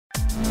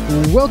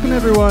Welcome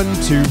everyone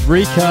to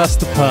Recast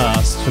the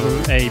Past,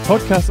 a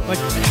podcast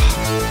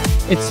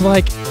it's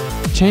like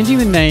changing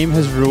the name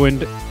has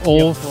ruined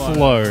all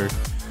flow.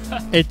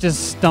 It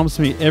just stumps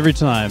me every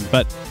time,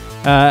 but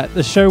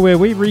the show where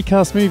we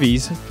recast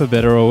movies for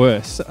better or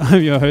worse.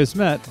 I'm your host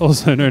Matt,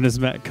 also known as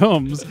Matt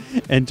Combs,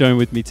 and joined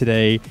with me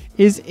today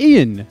is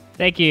Ian.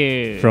 Thank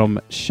you. From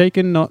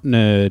Shaken Not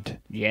Nerd.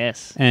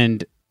 Yes.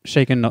 And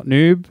Shaken Not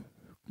Noob,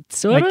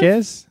 I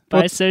guess.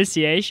 By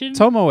association?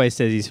 Tom always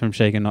says he's from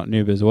Shaken Not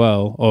Noob as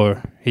well,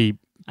 or he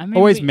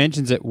always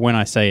mentions it when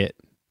I say it.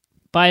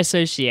 By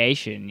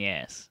association,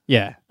 yes.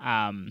 Yeah.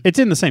 It's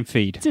in the same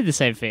feed. It's in the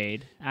same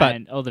feed.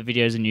 And all the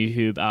videos on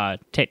YouTube are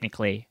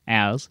technically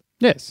ours.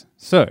 Yes.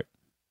 So,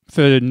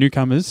 for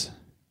newcomers,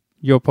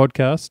 your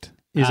podcast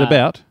is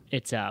about...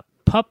 It's a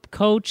pop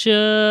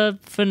culture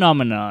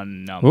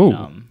phenomenon.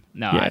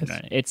 No, yes. I don't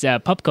know. It's a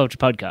pop culture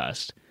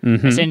podcast.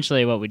 Mm-hmm.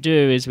 Essentially, what we do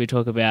is we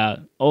talk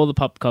about all the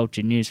pop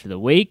culture news for the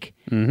week,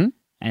 and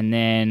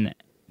then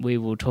we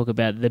will talk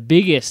about the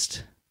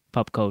biggest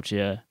pop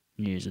culture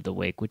news of the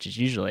week, which is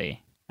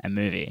usually a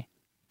movie.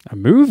 A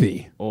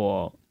movie?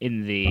 Or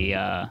in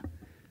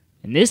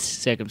this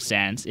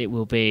circumstance, it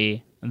will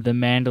be The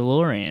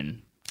Mandalorian.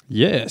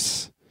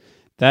 Yes.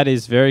 That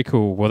is very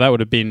cool. Well, that would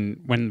have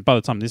been, by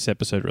the time this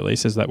episode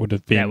releases, that would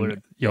have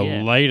been your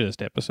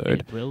latest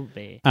episode. It will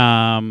be.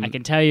 I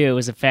can tell you it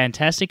was a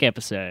fantastic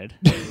episode,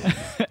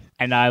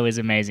 and I was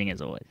amazing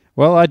as always.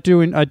 Well, I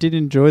did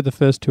enjoy the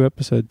first two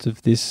episodes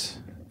of this,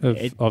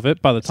 of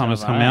it. By the time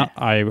it's come out,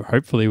 I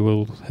hopefully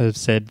will have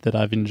said that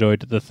I've enjoyed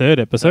the third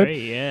episode.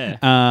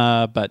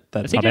 But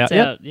that's not out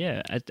yet.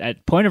 Yeah,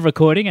 at point of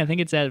recording, I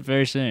think it's out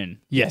very soon.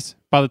 Yes.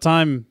 By the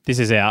time this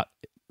is out,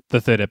 the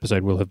third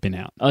episode will have been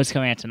out. Oh, it's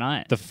coming out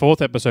tonight. The fourth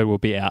episode will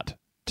be out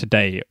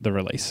today, the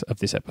release of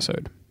this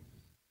episode.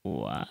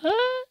 What?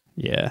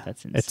 Yeah.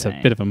 That's insane. It's a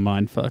bit of a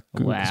mindfuck.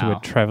 Wow. So we're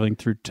traveling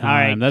through time. All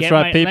right, that's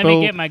right, people. Let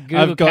me get my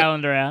Google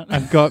Calendar out.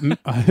 I've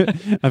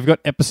got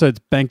episodes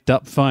banked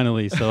up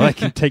finally, so I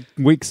can take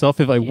weeks off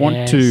if I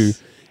want to.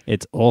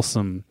 It's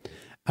awesome.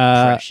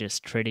 Precious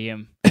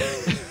tritium.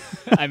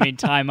 I mean,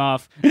 time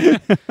off.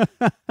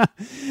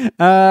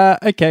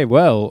 Okay,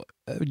 well...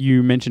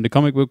 You mentioned a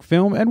comic book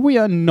film, and we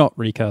are not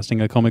recasting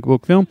a comic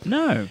book film.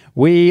 No.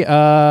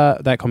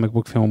 That comic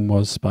book film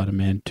was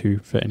Spider-Man 2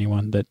 for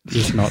anyone that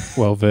is not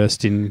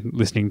well-versed in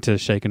listening to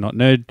Shaken Not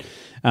Nerd.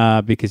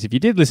 Because if you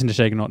did listen to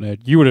Shaken Not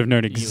Nerd, you would have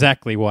known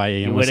exactly why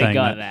Ian was saying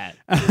that.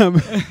 You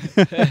would have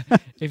got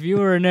that. If you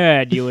were a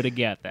nerd, you would have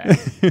got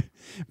that.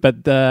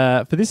 But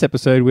for this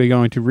episode, we're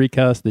going to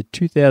recast the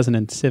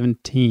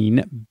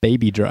 2017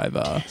 Baby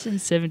Driver.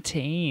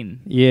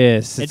 2017?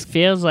 Yes. It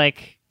feels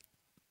like...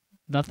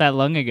 not that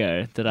long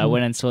ago that I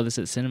went and saw this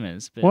at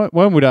cinemas. But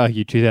one would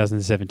argue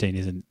 2017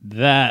 isn't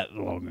that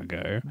long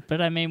ago.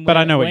 But I mean,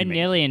 I know what we're you mean.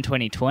 Nearly in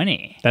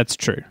 2020. That's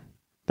true.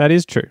 That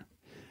is true.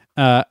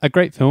 A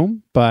great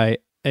film by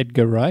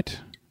Edgar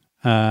Wright,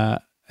 a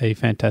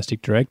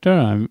fantastic director.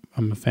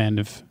 I'm a fan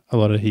of a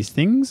lot of his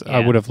things. Yeah. I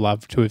would have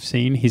loved to have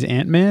seen his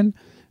Ant-Man,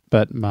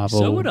 but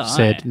Marvel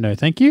said no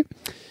thank you.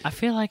 I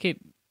feel like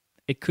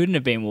it couldn't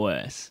have been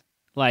worse.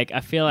 Like, I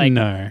feel like...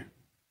 No.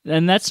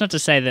 And that's not to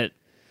say that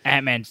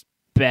Ant-Man's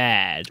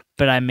bad,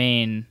 but I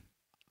mean,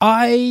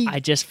 I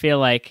just feel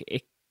like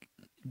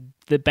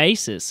the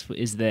basis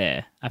is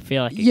there. I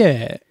feel like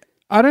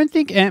I don't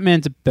think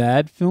Ant-Man's a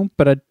bad film,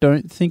 but I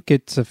don't think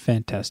it's a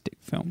fantastic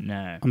film.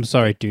 No, I'm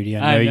sorry, Duty.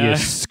 I know you're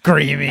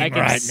screaming right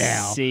now. I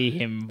can see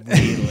him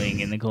wheeling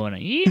in the corner.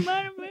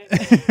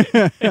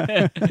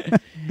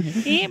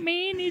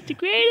 Ant-Man is the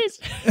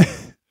greatest.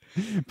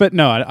 But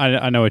no,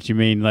 I know what you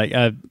mean. Like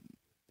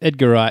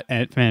Edgar Wright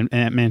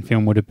Ant-Man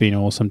film would have been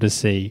awesome to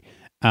see.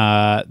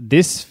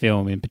 This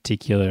film in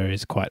particular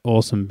is quite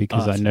awesome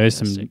because I know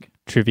some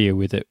trivia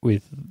with it,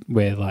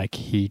 where like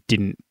he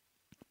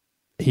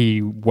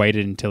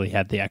waited until he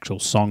had the actual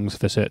songs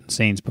for certain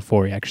scenes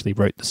before he actually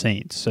wrote the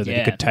scenes, so that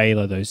he could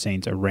tailor those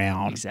scenes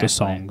around the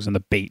songs and the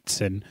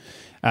beats and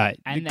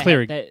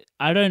clearing.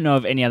 I don't know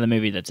of any other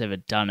movie that's ever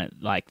done it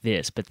like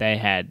this, but they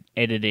had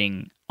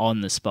editing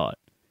on the spot.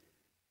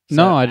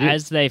 So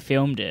as they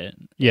filmed it,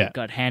 it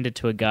got handed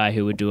to a guy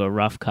who would do a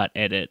rough cut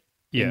edit.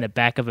 In the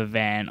back of a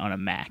van on a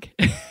Mac.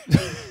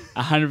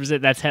 100%.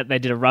 That's how they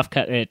did a rough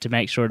cut edit to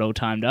make sure it all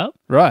timed up.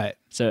 Right.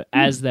 So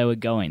as they were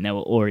going, they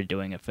were already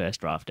doing a first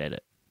draft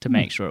edit to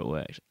make sure it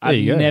worked.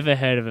 I've never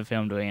heard of a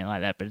film doing it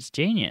like that, but it's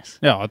genius.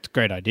 Yeah, it's a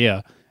great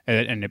idea.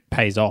 And it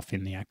pays off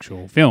in the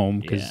actual film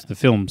because the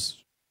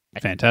film's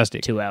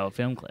fantastic. 2-hour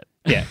film clip.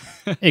 Yeah,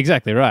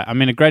 exactly right. I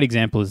mean, a great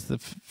example is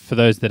for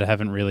those that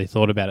haven't really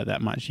thought about it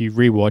that much, you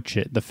rewatch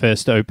it, the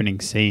first opening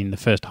scene, the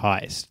first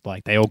heist,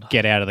 like they all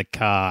get out of the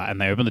car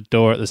and they open the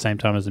door at the same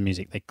time as the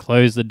music. They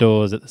close the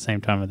doors at the same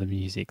time as the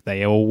music.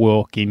 They all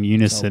walk in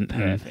unison. It's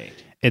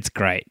perfect. It's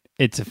great.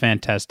 It's a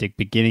fantastic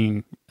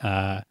beginning,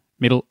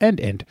 middle,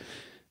 and end.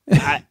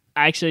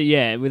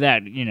 Actually,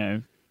 without,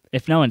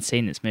 if no one's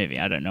seen this movie,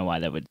 I don't know why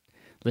they would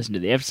listen to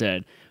the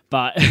episode.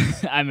 But,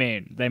 I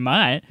mean, they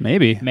might.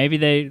 Maybe. Maybe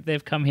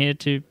they've come here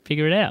to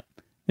figure it out.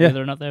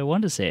 whether or not they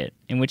want to see it.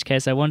 In which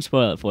case, I won't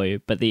spoil it for you.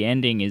 But the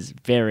ending is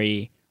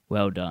very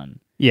well done.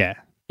 Yeah.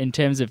 In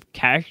terms of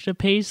character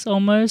piece,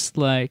 almost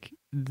like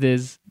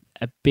there's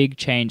a big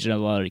change in a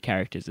lot of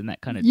characters, and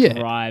that kind of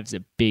drives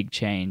a big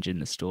change in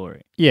the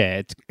story.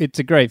 Yeah, it's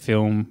a great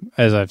film,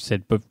 as I've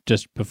said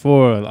just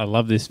before. I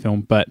love this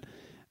film, but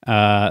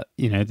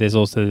there's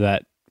also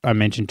that I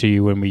mentioned to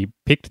you when we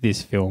picked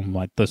this film,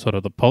 like the sort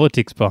of the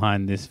politics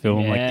behind this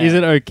film. Yeah. Like, is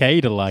it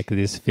okay to like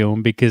this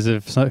film because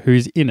of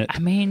who's in it? I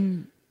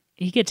mean,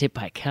 he gets hit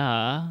by a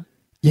car.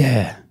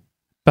 Yeah,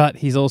 but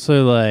he's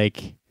also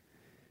like,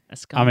 a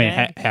scumbag. I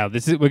mean, how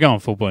this is? We're going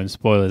full blown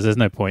spoilers. There's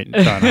no point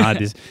in trying to hide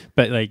this,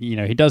 but like,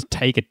 he does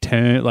take a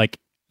turn. Like,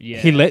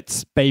 he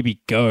lets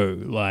baby go.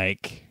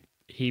 Like,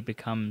 he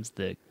becomes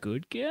the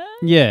good guy.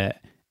 Yeah,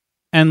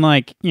 and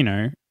like,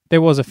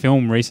 there was a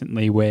film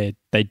recently where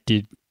they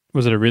did.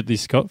 Was it a Ridley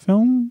Scott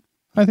film?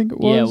 I think it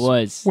was. Yeah, it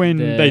was. When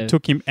they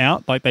took him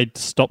out, like they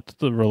stopped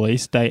the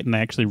release date and they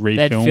actually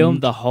refilmed. They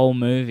filmed the whole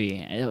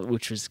movie,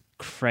 which was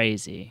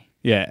crazy.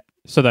 Yeah.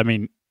 So, I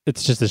mean,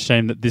 it's just a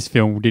shame that this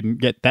film didn't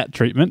get that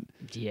treatment.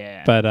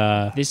 Yeah.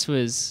 But this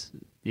was,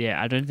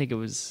 I don't think it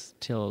was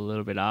till a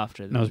little bit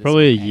after. No, it was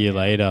probably a year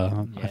later.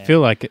 Yeah. I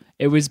feel like it.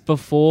 It was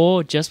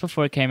just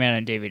before it came out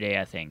on DVD,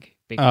 I think.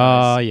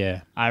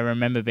 Yeah. I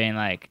remember being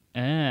like,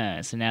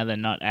 so now they're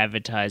not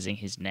advertising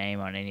his name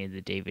on any of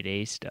the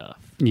DVD stuff.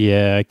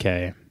 Yeah,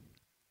 okay.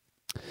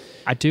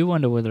 I do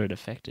wonder whether it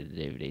affected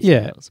the DVD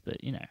sales, but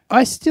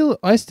I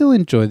still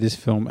enjoy this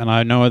film, and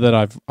I know that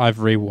I've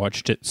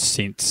rewatched it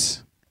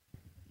since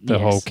the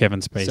whole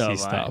Kevin Spacey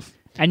stuff.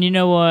 And you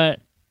know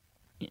what?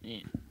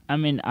 I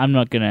mean, I'm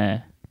not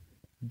gonna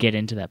get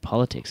into that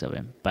politics of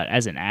him, but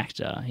as an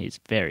actor,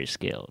 he's very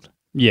skilled.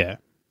 Yeah,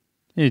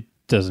 it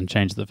doesn't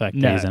change the fact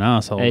that he's an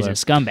asshole. He's a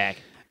scumbag.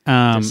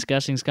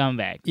 Disgusting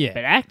scumbag. Yeah.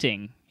 But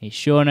acting, he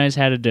sure knows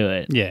how to do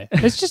it. Yeah.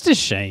 It's just a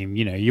shame,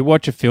 you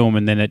watch a film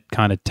and then it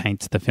kind of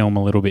taints the film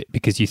a little bit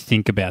because you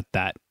think about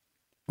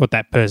what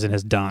that person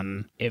has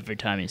done. Every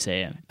time you see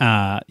him.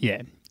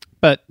 Yeah.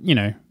 But, we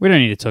don't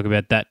need to talk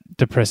about that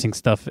depressing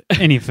stuff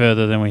any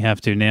further than we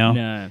have to now.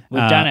 No.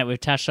 We've done it. We've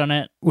touched on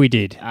it. We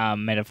did.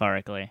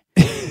 Metaphorically.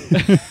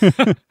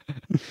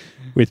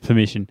 With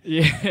permission.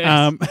 Yes.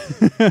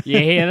 You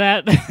hear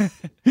that?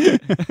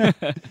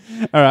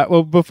 All right.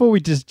 Well, before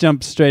we just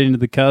jump straight into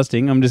the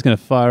casting, I'm just going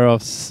to fire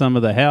off some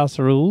of the house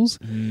rules.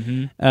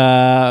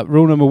 Mm-hmm.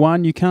 Rule number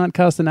 1, you can't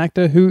cast an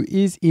actor who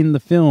is in the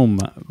film.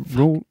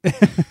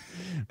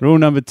 Rule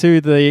number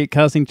 2, the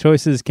casting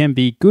choices can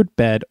be good,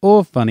 bad,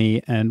 or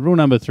funny. And rule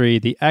number 3,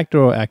 the actor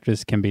or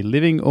actress can be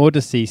living or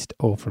deceased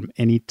or from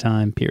any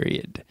time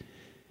period.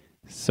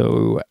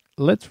 So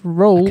let's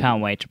roll. I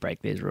can't wait to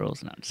break these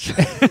rules. No,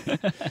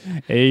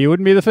 Hey, you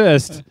wouldn't be the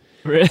first.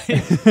 Really?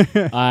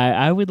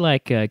 I would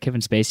like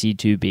Kevin Spacey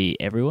to be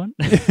everyone.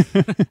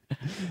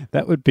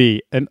 That would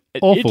be an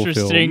awful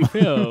interesting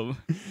film.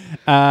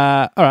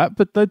 All right,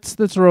 but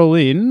let's roll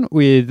in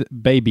with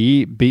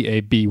Baby,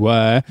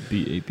 B-A-B-Y.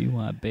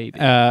 B-A-B-Y, baby.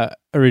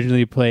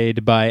 Originally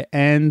played by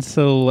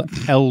Ansel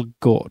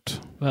Elgort.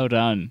 Well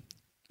done.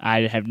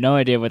 I have no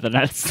idea whether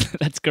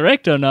that's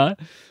correct or not.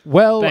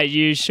 Well, but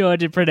you sure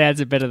did pronounce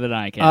it better than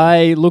I can.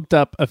 I looked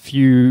up a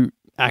few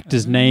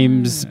actors'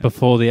 names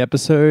before the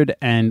episode,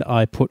 and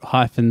I put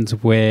hyphens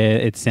where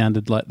it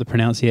sounded like the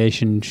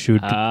pronunciation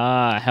should.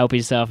 Help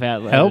yourself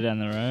out later down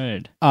the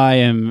road. I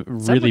am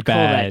really bad.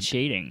 Call that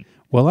cheating.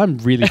 Well, I'm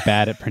really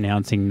bad at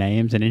pronouncing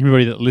names, and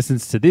anybody that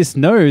listens to this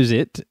knows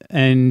it.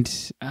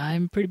 And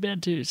I'm pretty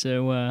bad too.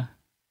 So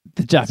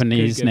the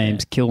Japanese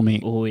names kill me.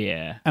 Oh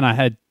yeah, and I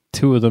had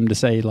 2 of them to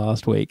say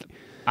last week.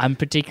 I'm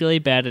particularly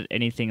bad at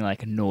anything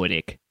like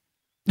Nordic.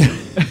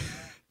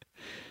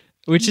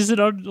 Which is it's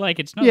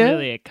not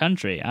really a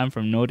country. I'm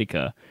from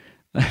Nordica.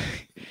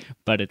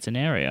 But it's an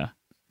area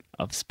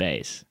of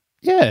space.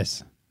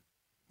 Yes.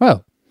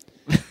 Well,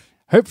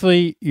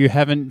 hopefully you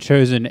haven't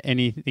chosen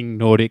anything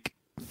Nordic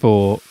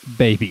for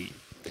Baby.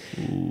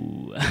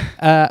 Ooh.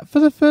 For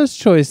the first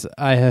choice,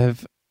 I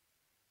have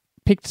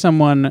picked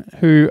someone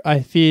who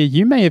I fear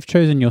you may have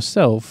chosen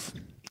yourself.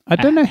 I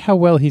don't know how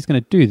well he's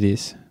going to do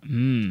this,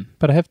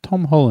 but I have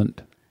Tom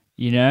Holland.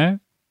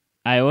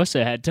 I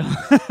also had Tom,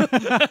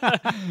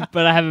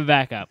 but I have a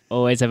backup.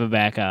 Always have a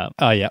backup.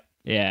 Oh, yeah.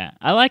 Yeah.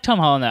 I like Tom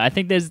Holland, though. I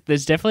think there's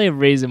definitely a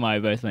reason why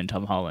we both went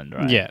Tom Holland,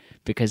 right? Yeah.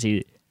 Because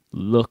he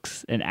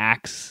looks and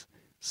acts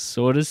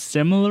sort of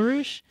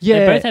similar-ish. Yeah.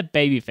 They both have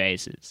baby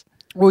faces.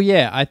 Well,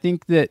 yeah, I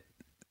think that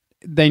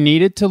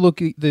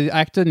the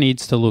actor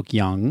needs to look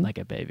young. Like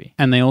a baby.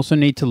 And they also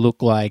need to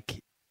look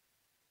like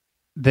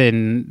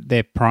then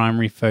their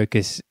primary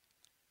focus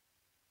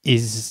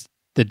is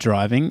the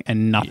driving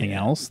and nothing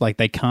else. Like,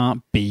 they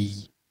can't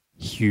be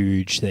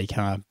huge. They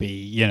can't be,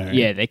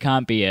 Yeah, they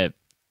can't be a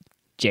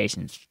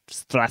Jason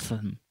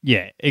Statham.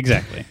 Yeah,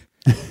 exactly.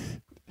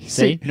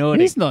 See,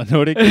 Nordic. He's not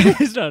Nordic.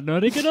 He's not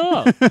Nordic at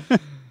all.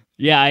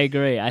 Yeah, I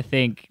agree. I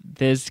think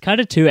there's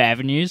kind of 2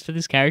 avenues for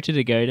this character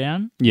to go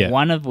down. Yeah.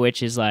 One of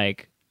which is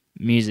like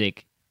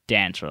music,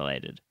 dance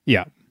related.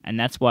 Yeah. And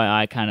that's why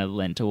I kind of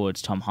leant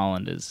towards Tom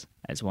Holland as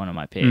one of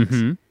my picks.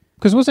 Mm-hmm.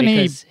 Because wasn't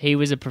he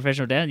was a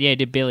professional dancer. Yeah, he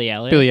did Billy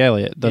Elliot. Billy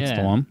Elliot, that's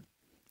the one.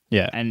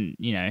 Yeah. And,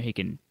 he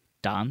can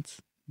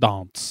dance.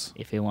 Dance.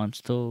 If he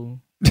wants to.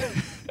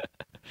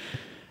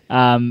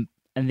 And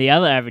the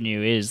other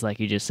avenue is, like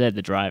you just said,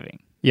 the driving.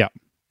 Yeah.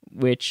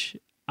 Which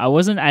I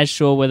wasn't as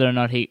sure whether or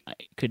not he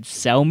could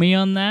sell me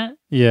on that.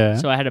 Yeah.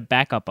 So I had a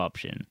backup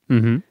option.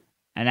 Mm-hmm.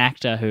 An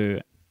actor who,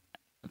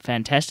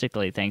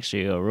 fantastically, thanks to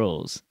your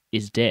rules,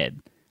 is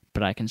dead,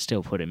 but I can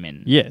still put him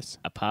in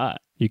a part.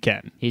 You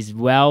can. He's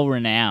well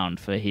renowned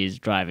for his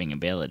driving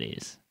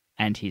abilities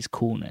and his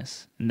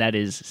coolness, and that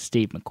is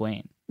Steve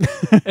McQueen.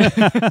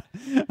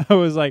 I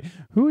was like,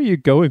 who are you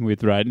going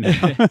with right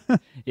now?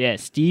 Yeah,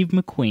 Steve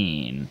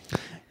McQueen.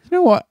 You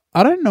know what?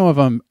 I don't know if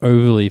I'm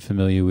overly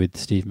familiar with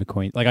Steve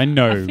McQueen. Like, I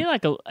know. I feel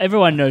like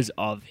everyone knows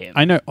of him.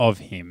 I know of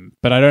him,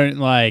 but I don't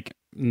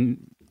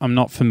I'm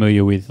not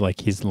familiar with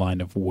like his line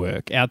of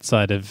work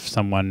outside of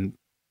someone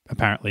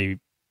apparently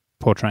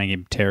portraying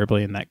him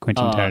terribly in that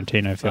Quentin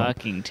Tarantino film.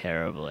 Fucking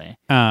terribly.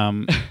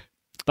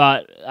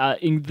 But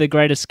in The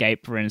Great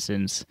Escape, for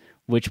instance,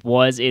 which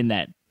was in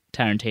that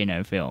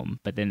Tarantino film,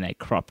 but then they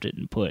cropped it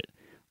and put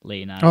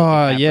Leonardo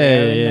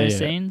DiCaprio in those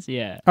scenes.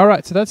 Yeah. All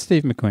right, so that's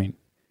Steve McQueen.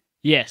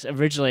 Yes,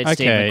 originally it's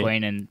Steve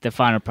McQueen, and the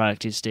final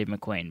product is Steve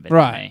McQueen. But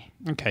right.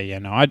 Okay, yeah,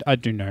 no, I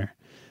do know.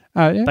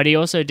 Yeah. But he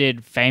also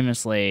did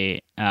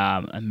famously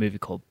a movie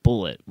called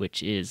Bullet,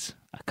 which is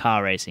a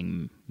car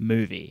racing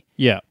movie.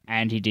 Yeah.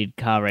 And he did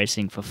car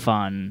racing for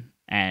fun,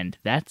 and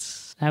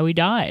that's how he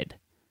died.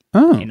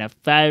 Oh. In a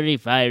fiery,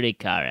 fiery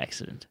car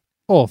accident.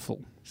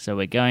 Awful. So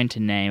we're going to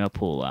name a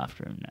pool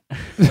after him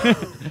now.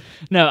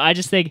 No, I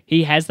just think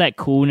he has that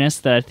coolness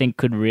that I think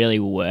could really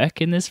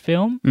work in this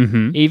film,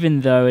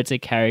 even though it's a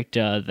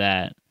character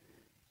that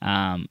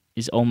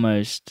is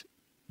almost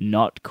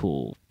not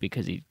cool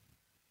because he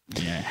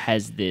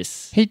has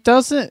this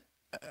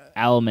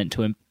element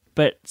to him,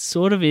 but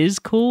sort of is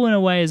cool in a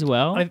way as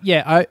well.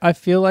 I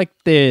feel like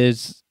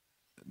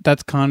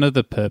that's kind of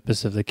the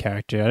purpose of the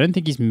character. I don't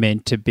think he's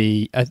meant to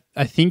be.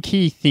 I think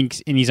he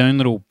thinks in his own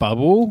little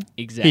bubble.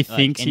 Exactly. He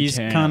thinks he's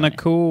kind of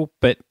cool,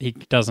 but he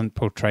doesn't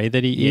portray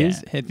that he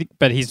is.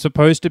 But he's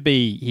supposed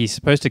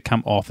to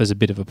come off as a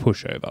bit of a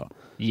pushover.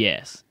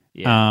 Yes.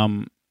 Yeah.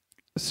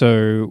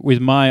 So with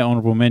my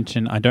honorable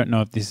mention, I don't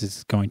know if this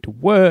is going to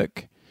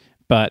work,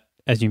 but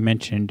as you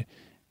mentioned,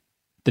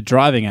 the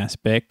driving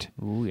aspect.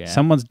 Ooh, yeah.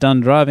 Someone's done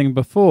driving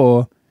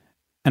before.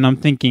 And I'm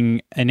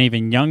thinking an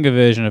even younger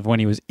version of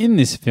when he was in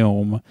this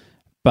film,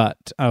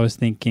 but I was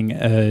thinking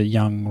a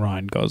young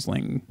Ryan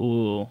Gosling.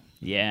 Ooh,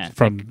 yeah.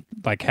 From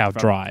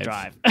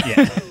Drive.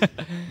 Yeah.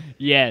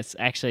 Yes,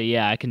 actually,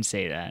 yeah, I can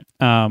see that.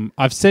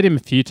 I've said him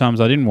a few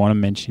times. I didn't want to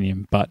mention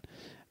him, but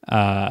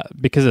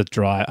because of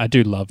Drive, I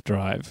do love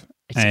Drive.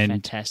 It's a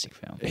fantastic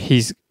film.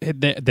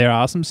 There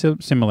are some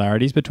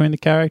similarities between the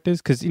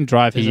characters because in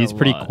Drive he is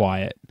pretty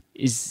quiet.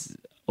 Is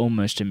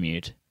almost a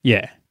mute.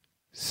 Yeah.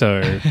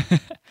 So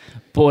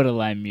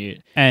borderline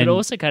mute, but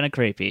also kind of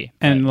creepy.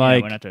 And we're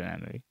not doing that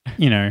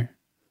movie.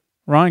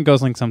 Ryan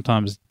Gosling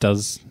sometimes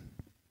does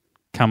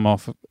come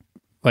off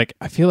like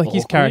I feel like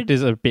his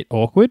characters are a bit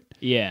awkward.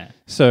 Yeah.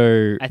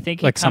 So I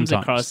think he comes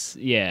across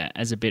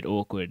as a bit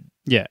awkward.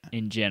 Yeah.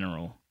 In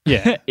general.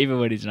 Yeah. Even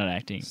when he's not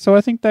acting. So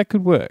I think that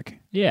could work.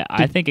 Yeah,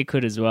 I think it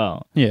could as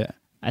well. Yeah.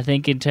 I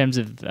think in terms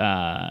of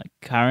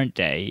current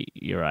day,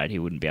 you're right, he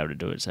wouldn't be able to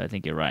do it. So I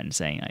think you're right in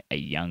saying a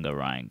younger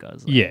Ryan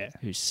Gosling. Yeah.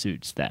 Who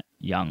suits that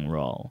young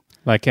role.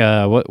 Like,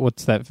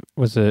 what's that?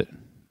 Was it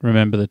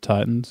Remember the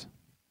Titans?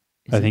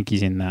 I think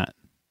he's in that.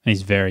 And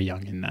he's very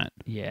young in that.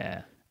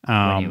 Yeah.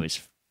 When he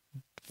was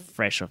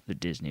fresh off the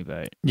Disney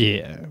boat.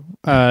 Yeah.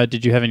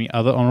 Did you have any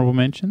other honorable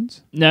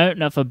mentions? No,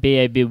 not for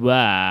B.A.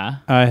 Bois.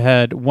 I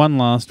had one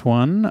last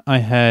one. I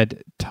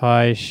had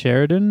Ty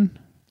Sheridan.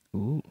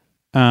 Ooh.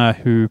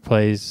 Who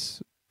played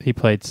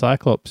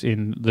Cyclops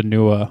in the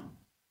newer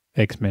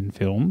X-Men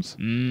films.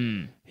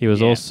 He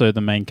was also the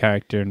main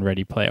character in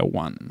Ready Player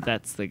One.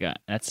 That's the guy.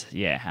 That's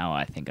how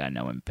I think I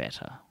know him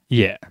better.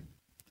 Yeah.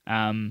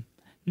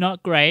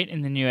 Not great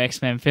in the new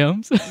X-Men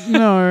films.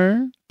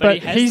 No,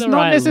 but he's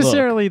not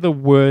necessarily the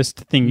worst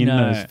thing in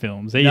those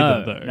films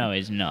either, though. No,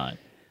 he's not.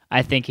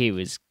 I think he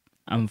was,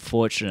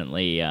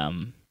 unfortunately,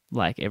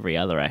 like every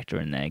other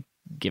actor in there,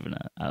 given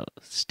a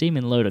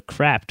steaming load of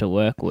crap to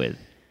work with.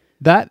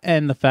 That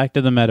and the fact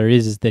of the matter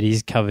is that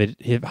he's covered,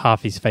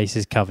 half his face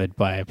is covered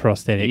by a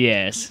prosthetic.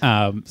 Yes.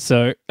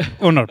 So,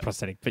 well, not a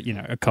prosthetic, but,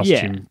 a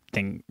costume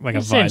thing, like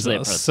a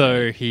visor.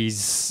 So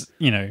he's,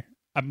 a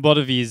lot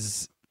of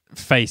his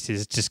face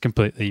is just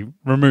completely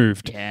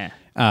removed. Yeah.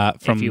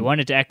 From, if you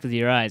wanted to act with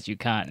your eyes, you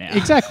can't now.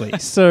 Exactly.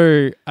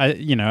 So, I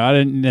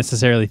don't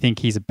necessarily think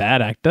he's a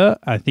bad actor.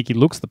 I think he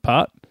looks the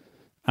part.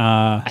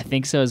 I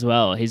think so as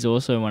well. He's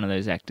also one of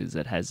those actors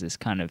that has this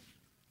kind of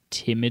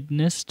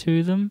timidness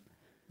to them.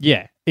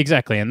 Yeah,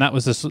 exactly, and that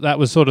was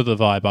sort of the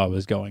vibe I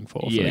was going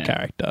for the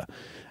character.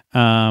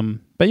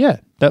 But yeah,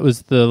 that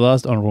was the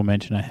last honorable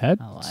mention I had.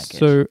 I like it.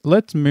 So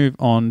let's move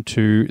on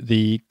to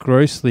the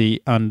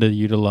grossly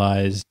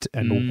underutilized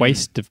and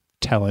waste of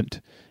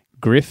talent,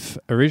 Griff,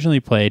 originally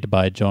played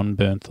by John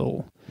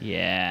Bernthal.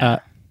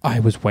 Yeah. I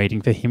was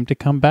waiting for him to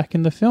come back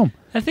in the film.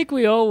 I think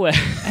we all were.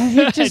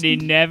 And he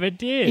never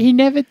did. He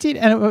never did.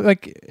 And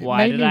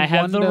why did I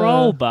have the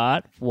role,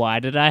 Bart? Why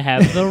did I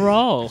have the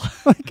role?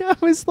 I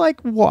was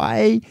like,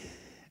 why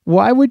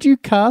would you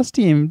cast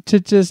him to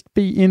just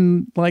be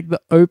in like the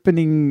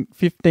opening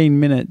 15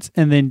 minutes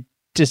and then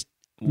just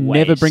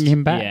never bring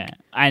him back? Yeah.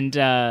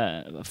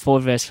 And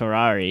Ford vs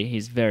Ferrari,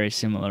 he's very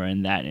similar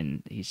in that,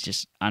 and he's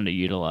just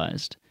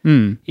underutilized.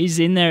 He's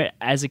in there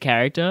as a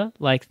character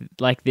like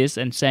this,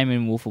 and same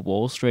in Wolf of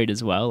Wall Street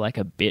as well, like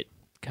a bit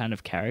kind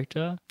of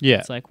character. Yeah.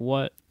 It's like,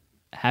 what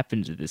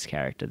happens with this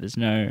character? There's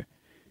nothing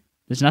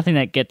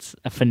that gets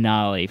a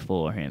finale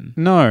for him.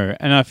 No,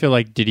 and I feel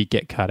like, did he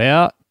get cut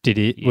out?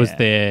 Was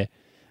there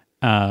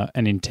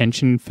an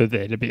intention for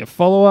there to be a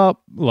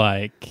follow-up?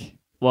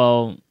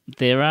 Well,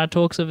 there are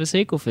talks of a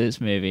sequel for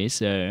this movie,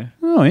 so...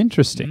 Oh,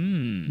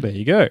 interesting. There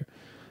you go.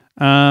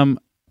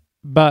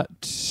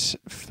 But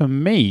for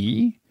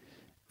me...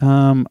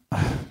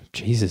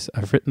 Jesus,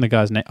 I've written the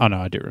guy's name. Oh, no,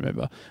 I do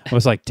remember. I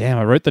was like, damn,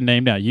 I wrote the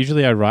name down.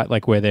 Usually I write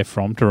like where they're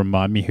from to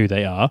remind me who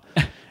they are,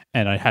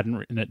 and I hadn't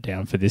written it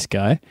down for this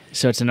guy.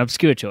 So it's an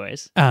obscure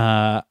choice.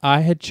 I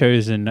had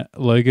chosen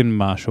Logan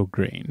Marshall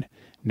Green.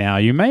 Now,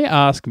 you may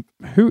ask,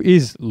 who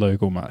is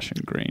Logan Marshall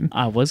Green?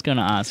 I was going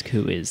to ask,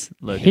 who is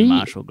Logan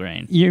Marshall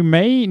Green? You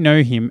may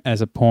know him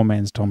as a poor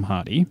man's Tom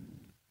Hardy.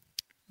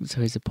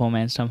 So he's a poor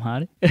man's Tom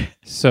Hardy?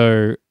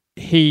 So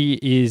he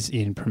is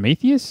in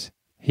Prometheus.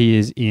 He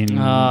is in...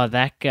 Oh,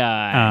 that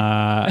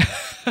guy.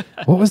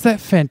 What was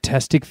that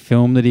fantastic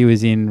film that he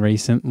was in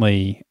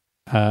recently?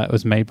 It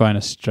was made by an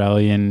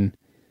Australian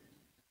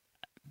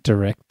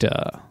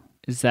director.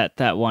 Is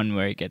that one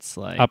where he gets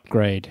like...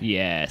 Upgrade.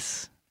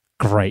 Yes.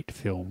 Great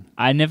film.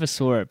 I never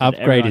saw it, but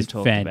Upgrade is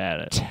talked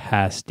about it.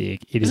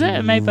 Fantastic. Is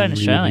that made by an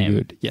Australian?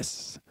 Good.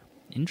 Yes.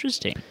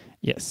 Interesting.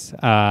 Yes.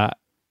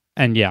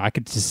 And yeah, I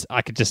could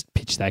just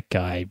pitch that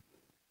guy,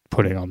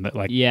 put it on that,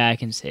 like... Yeah, I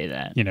can see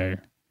that. You know,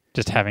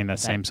 just having that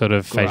same sort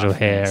of facial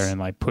hair and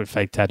like put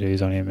fake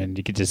tattoos on him, and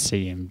you could just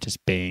see him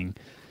just being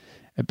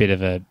a bit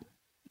of a,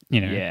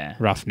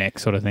 roughneck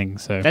sort of thing.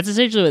 So that's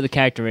essentially what the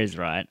character is,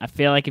 right? I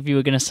feel like if you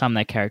were going to sum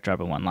that character up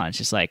in one line, it's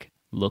just like,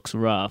 looks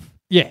rough.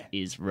 Yeah.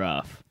 Is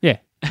rough. Yeah.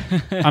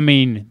 I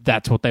mean,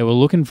 that's what they were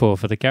looking for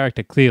the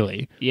character,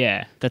 clearly.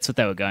 Yeah, that's what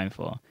they were going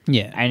for.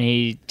 Yeah. And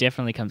he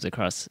definitely comes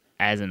across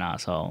as an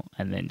asshole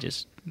and then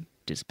just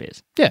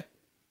disappears. Yeah.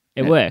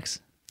 It works.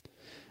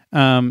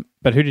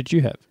 But who did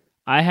you have?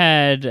 I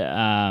had,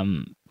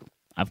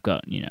 I've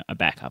got, a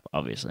backup,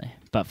 obviously.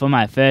 But for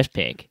my first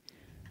pick,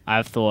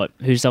 I've thought,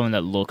 who's someone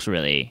that looks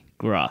really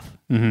gruff?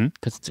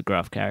 Because it's a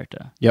gruff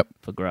character. Yep.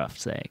 For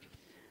gruff's sake.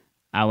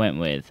 I went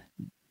with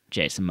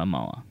Jason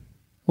Momoa.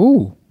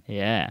 Ooh.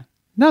 Yeah.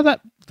 No,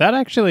 that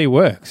actually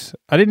works.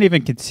 I didn't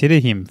even consider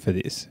him for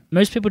this.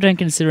 Most people don't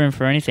consider him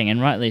for anything,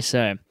 and rightly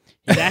so.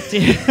 His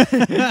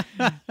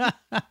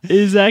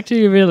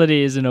acting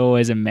ability isn't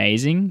always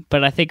amazing,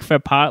 but I think for a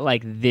part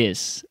like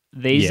this,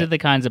 these are the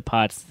kinds of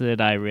parts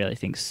that I really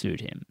think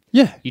suit him.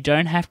 Yeah. You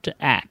don't have to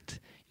act.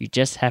 You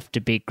just have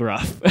to be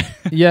gruff.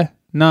 Yeah.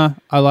 No,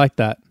 I like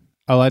that.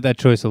 I like that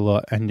choice a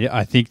lot. And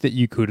I think that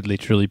you could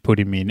literally put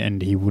him in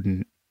and he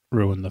wouldn't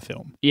ruin the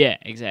film. Yeah,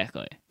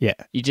 exactly. Yeah.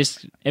 You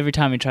just, every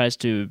time he tries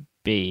to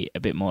be a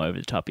bit more over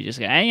the top, you just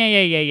go,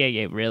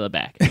 yeah, reel it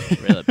back.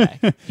 Reel it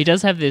back. He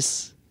does have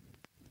this,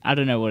 I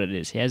don't know what it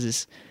is. He has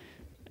this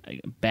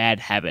bad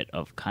habit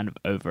of kind of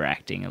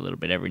overacting a little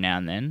bit every now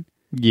and then.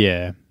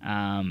 Yeah.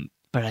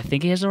 But I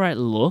think he has the right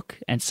look,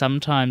 and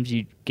sometimes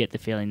you get the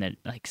feeling that,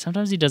 like,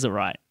 sometimes he does it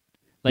right.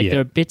 Like, there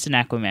are bits in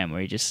Aquaman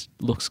where he just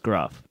looks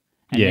gruff,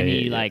 and then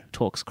he, like,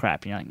 talks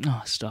crap, and you're like,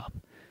 oh, stop.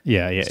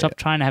 Yeah. Stop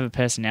trying to have a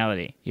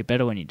personality. You're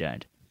better when you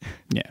don't.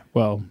 Yeah.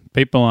 Well,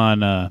 people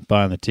aren't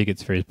buying the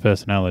tickets for his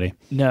personality.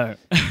 No.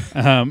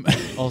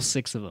 All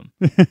 6 of them.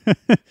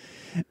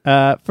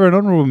 For an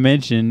honourable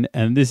mention,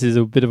 and this is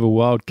a bit of a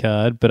wild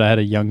card, but I had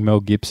a young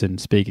Mel Gibson,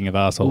 speaking of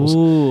assholes.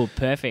 Ooh,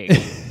 perfect.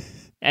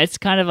 It's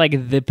kind of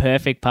like the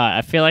perfect part.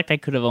 I feel like they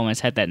could have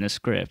almost had that in the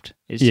script.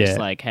 It's just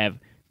like have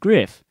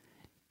Griff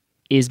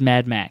is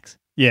Mad Max.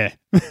 Yeah.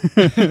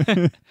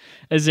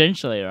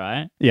 Essentially,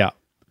 right? Yeah.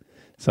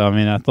 So, I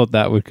mean, I thought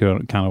that would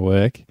kind of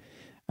work.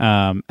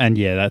 And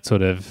yeah, that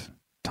sort of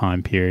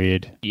time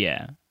period.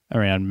 Yeah.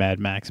 Around Mad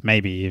Max,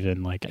 maybe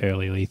even like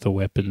early Lethal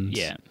Weapons.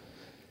 Yeah.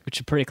 Which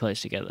are pretty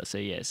close together. So,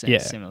 yeah,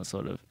 similar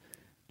sort of,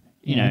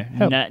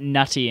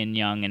 nutty and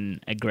young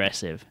and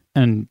aggressive.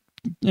 And,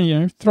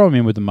 throw him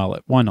in with the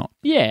mullet. Why not?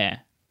 Yeah.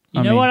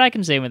 I mean, what? I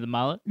can see him with the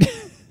mullet.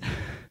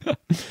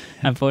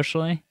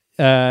 Unfortunately.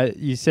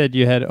 You said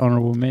you had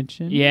honourable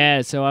mention?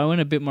 Yeah, so I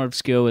went a bit more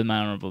obscure with my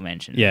honourable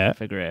mention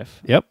for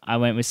Griff. Yep. I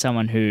went with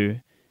someone who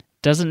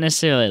doesn't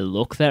necessarily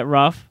look that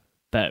rough,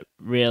 but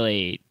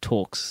really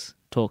talks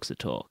the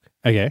talk.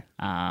 Okay.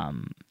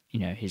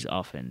 He's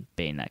often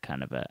been that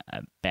kind of a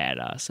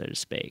badass, so to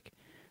speak,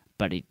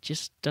 but he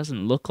just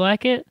doesn't look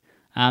like it.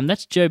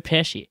 That's Joe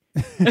Pesci.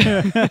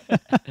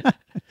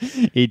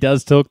 He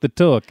does talk the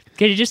talk.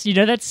 Can you just,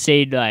 that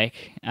scene,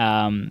 like,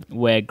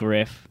 where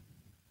Griff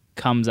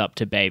comes up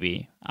to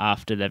Baby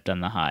after they've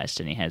done the heist,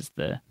 and he has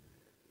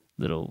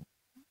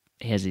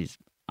his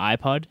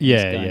iPod. Yeah,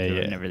 he's going through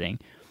it and everything.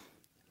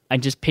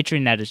 I'm just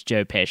picturing that as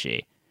Joe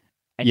Pesci.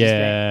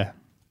 And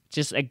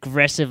just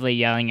aggressively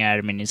yelling at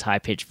him in his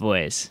high-pitched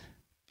voice.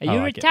 Are you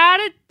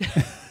retarded?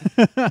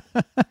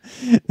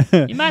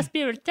 You must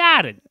be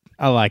retarded.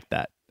 I like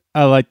that.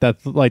 Like,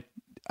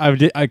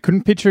 I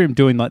couldn't picture him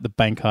doing like the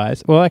bank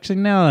heist. Well, actually,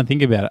 now that I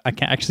think about it, I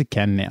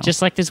can now.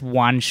 Just like this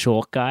one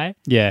short guy.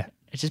 Yeah.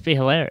 It'd just be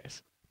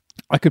hilarious.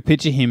 I could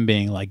picture him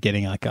being like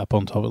getting like up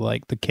on top of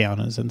like the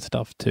counters and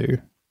stuff too.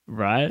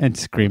 Right. And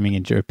screaming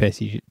in Joe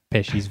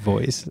Pesci's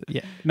voice.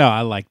 Yeah. No,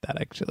 I like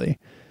that actually.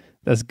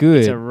 That's good.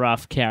 It's a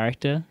rough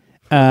character.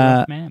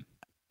 Rough man.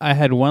 I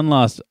had one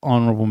last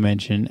honorable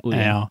mention. Ooh, yeah.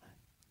 Now,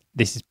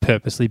 this is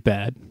purposely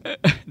bad.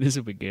 This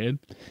will be good.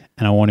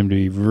 And I want him to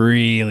be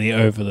really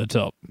over the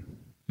top.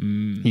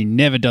 He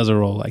never does a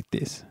role like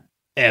this.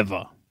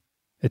 Ever.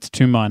 It's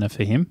too minor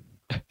for him.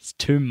 It's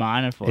too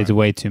minor for him. It's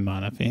way too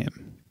minor for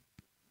him.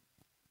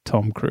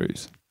 Tom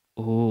Cruise.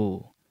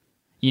 Ooh.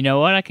 You know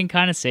what? I can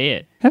kind of see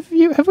it. Have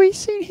we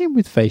seen him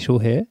with facial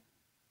hair?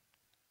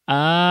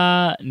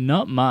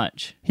 Not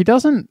much. He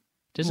doesn't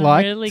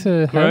like really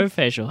to grow have...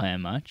 facial hair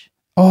much.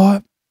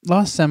 Oh,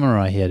 Last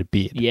Samurai he had a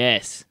beard.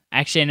 Yes.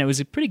 Actually, and it was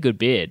a pretty good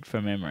beard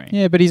from memory.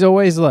 Yeah, but he's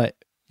always like...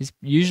 He's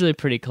usually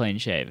pretty clean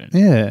shaven.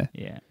 Yeah.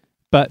 Yeah.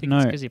 But I think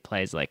it's because he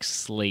plays like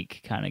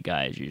sleek kind of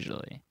guys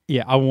usually.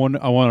 Yeah, I want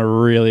a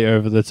really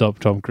over the top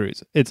Tom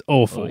Cruise. It's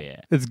awful. Oh, yeah.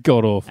 It's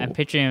god awful. I'm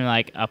picturing him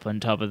like up on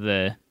top of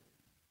the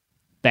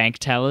bank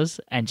tellers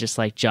and just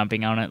like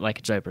jumping on it like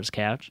it's Oprah's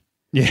couch.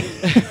 Yeah.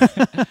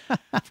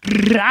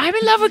 I'm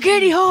in love with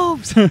Katie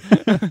Holmes.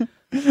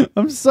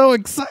 I'm so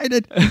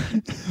excited.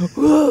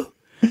 Whoa,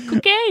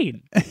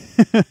 cocaine.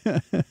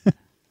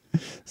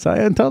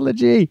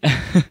 Scientology.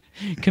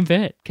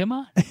 Convert. Come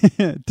on.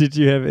 Did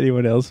you have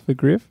anyone else for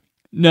Griff?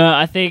 No,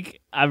 I think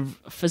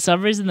for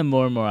some reason the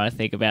more and more I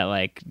think about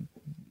like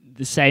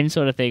the same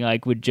sort of thing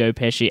like with Joe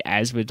Pesci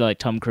as with like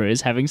Tom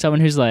Cruise, having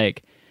someone who's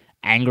like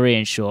angry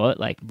and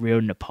short, like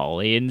real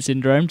Napoleon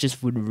syndrome,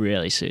 just would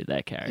really suit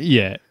that character.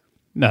 Yeah.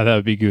 No, that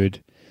would be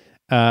good.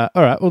 All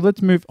right, well,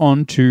 let's move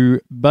on to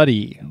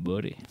Buddy.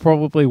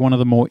 Probably one of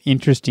the more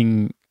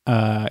interesting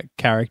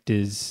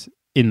characters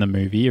in the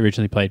movie,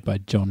 originally played by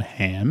John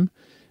Hamm,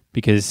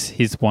 because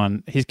his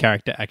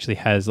character actually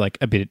has like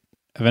a bit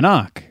of an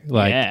arc.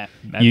 Like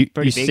you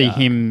see arc.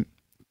 Him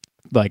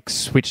like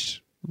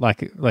switch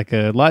like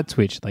a light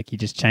switch, like he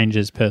just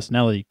changes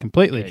personality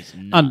completely.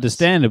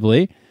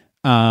 Understandably.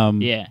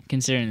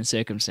 Considering the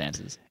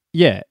circumstances.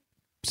 Yeah.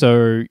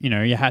 So,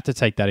 you had to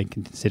take that in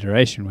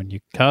consideration when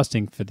you're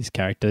casting for this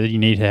character. You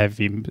need to have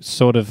him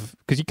sort of,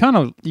 because you kind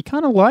of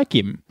like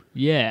him.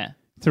 Yeah.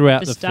 Throughout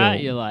the the start,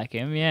 film. you like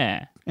him,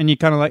 yeah. And you're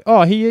kind of like,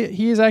 oh,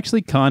 he is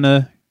actually kind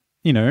of,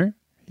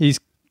 he's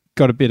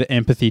got a bit of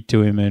empathy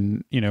to him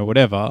and,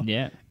 whatever.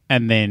 Yeah.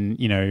 And then,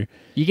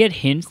 you get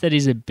hints that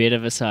he's a bit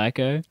of a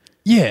psycho.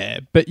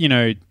 Yeah, but, you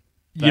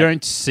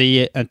don't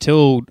see it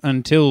until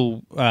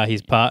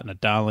his partner,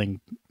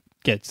 Darling,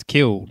 gets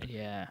killed.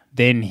 Yeah.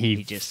 Then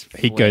he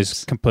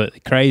goes completely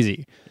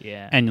crazy.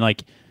 Yeah. And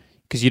like,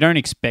 because you don't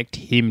expect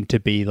him to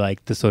be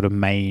like the sort of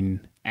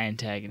main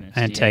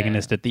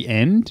antagonist at the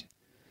end.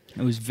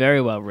 It was very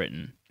well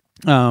written.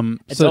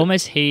 It's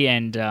almost he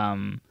and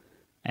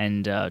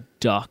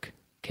Doc,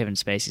 Kevin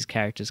Spacey's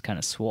characters, kind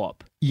of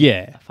swap.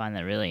 Yeah. I find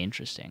that really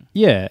interesting.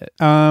 Yeah.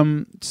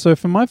 So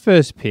for my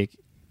first pick,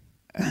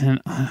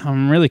 and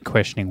I'm really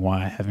questioning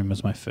why I have him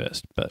as my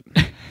first, but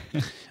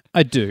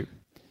I do.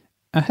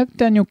 I have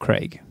Daniel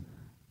Craig.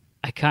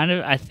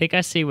 I think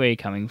I see where you're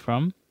coming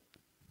from,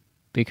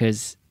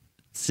 because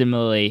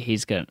similarly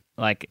he's got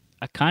like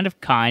a kind of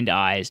kind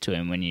eyes to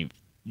him when you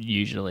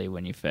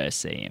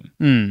first see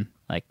him.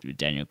 Like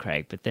Daniel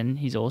Craig, but then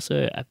he's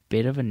also a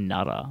bit of a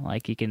nutter.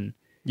 Like he can...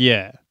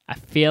 Yeah. I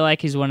feel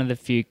like he's one of the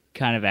few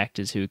kind of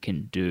actors who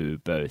can do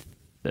both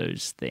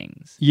those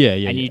things. Yeah.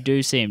 And you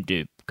do see him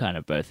do kind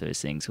of both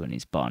those things when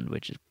he's Bond,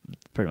 which is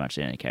pretty much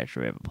the only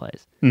character he ever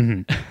plays.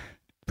 Mm-hmm.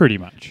 Pretty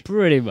much.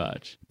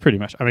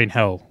 I mean,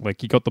 hell,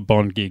 like you got the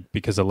Bond gig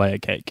because of Layer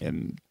Cake,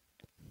 and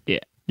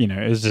it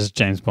was just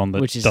James Bond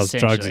that does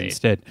drugs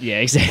instead. Yeah,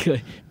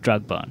 exactly.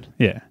 Drug Bond.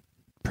 Yeah,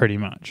 pretty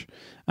much.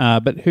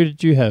 But who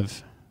did you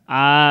have?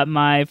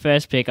 My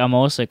first pick, I'm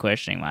also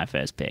questioning my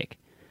first pick,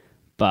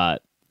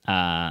 but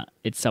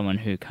it's someone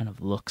who kind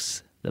of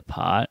looks the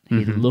part.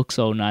 He looks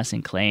all nice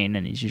and clean,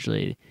 and he's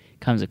usually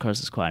comes across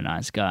as quite a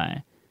nice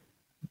guy.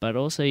 But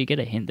also you get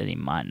a hint that he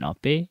might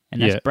not be, and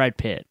that's Brad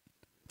Pitt.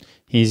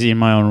 He's in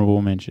my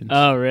honorable mentions.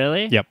 Oh,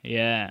 really? Yep.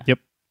 Yeah. Yep.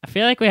 I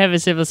feel like we have a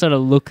similar sort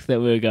of look that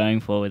we were going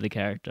for with the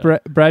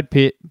character. Brad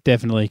Pitt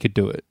definitely could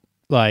do it.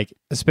 Like,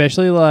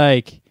 especially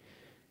like,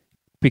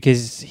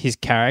 because his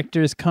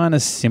character is kind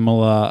of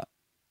similar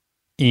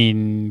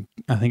in,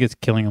 I think it's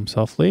Killing Him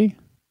Softly.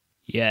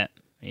 Yeah.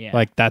 Yeah.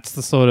 Like, that's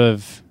the sort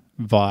of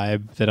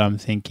vibe that I'm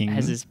thinking. It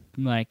has this,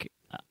 like,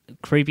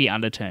 creepy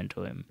undertone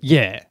to him.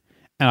 Yeah.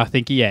 And I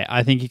think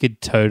he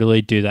could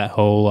totally do that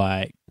whole,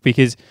 like,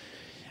 because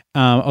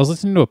I was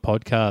listening to a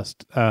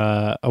podcast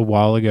a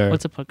while ago.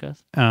 What's a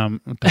podcast? I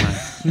don't know.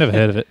 Never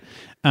heard of it.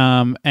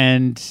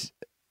 And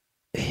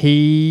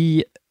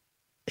he's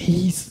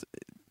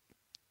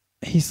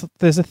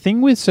there's a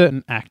thing with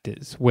certain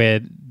actors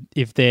where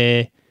if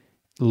they're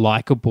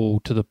likable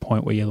to the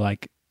point where you're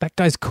like, that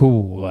guy's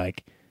cool,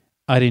 like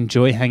I'd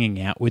enjoy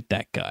hanging out with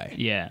that guy.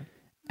 Yeah.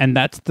 And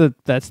that's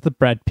the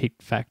Brad Pitt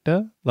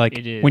factor. Like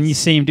It is. when you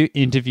see him do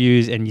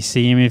interviews and you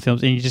see him in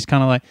films and you're just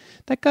kind of like,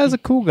 that guy's a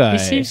cool guy. He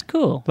seems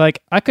cool.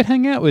 Like I could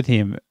hang out with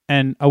him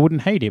and I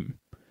wouldn't hate him.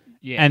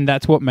 Yeah. And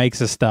that's what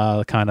makes a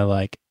star kind of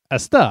like a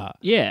star.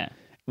 Yeah.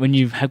 When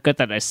you have got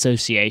that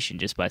association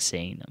just by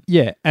seeing them.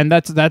 Yeah, and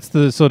that's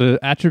the sort of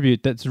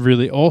attribute that's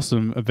really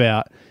awesome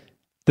about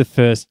the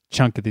first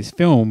chunk of this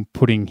film,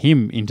 putting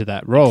him into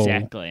that role.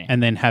 Exactly.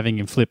 And then having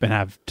him flip and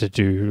have to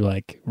do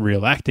like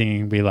real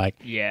acting and be like,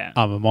 yeah,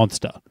 I'm a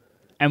monster.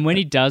 And when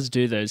he does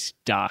do those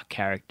dark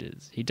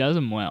characters, he does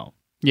them well.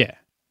 Yeah,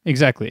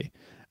 exactly.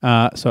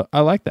 So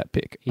I like that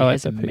pick. He I like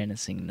has a that pick.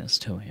 menacingness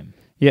to him.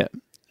 Yeah.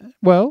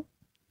 Well,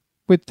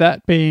 with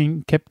that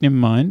being kept in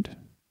mind,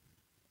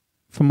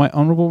 for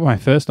my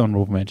first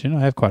honourable mention,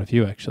 I have quite a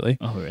few actually.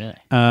 Oh, really?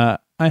 I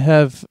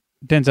have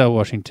Denzel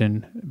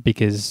Washington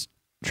because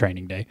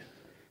Training Day.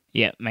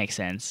 Yeah, makes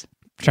sense.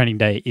 Training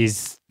Day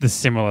is the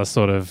similar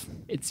sort of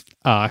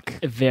arc.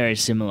 A very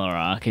similar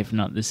arc, if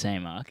not the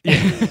same arc.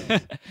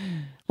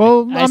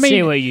 Well, I mean,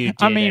 see what you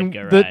did, I mean,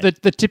 Edgar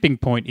Wright. the tipping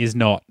point is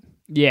not.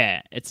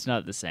 Yeah, it's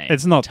not the same.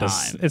 It's not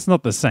time. it's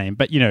not the same.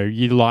 But you know,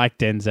 you like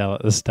Denzel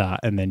at the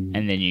start, and then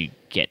you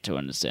get to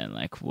understand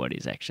like what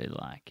he's actually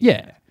like.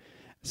 Yeah.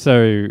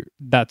 So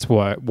that's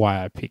why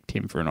I picked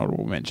him for an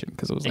honorable mention,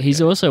 because it was like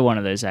he's also one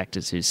of those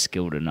actors who's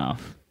skilled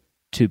enough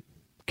to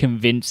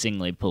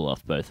convincingly pull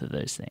off both of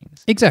those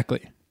things.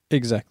 Exactly.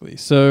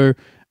 So,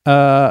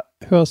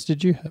 who else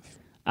did you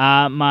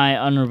have? My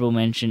honorable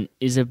mention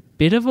is a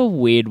bit of a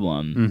weird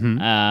one.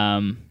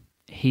 Mm-hmm.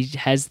 He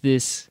has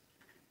this.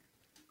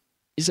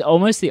 It's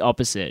almost the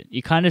opposite.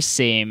 You kind of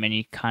see him and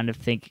you kind of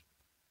think,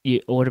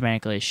 you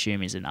automatically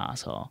assume he's an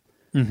asshole.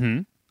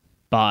 Mm-hmm.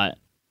 But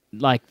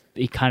like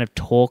he kind of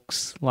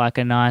talks like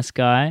a nice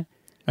guy.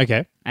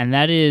 Okay. And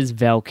that is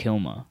Val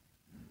Kilmer.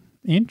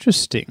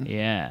 Interesting.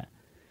 Yeah.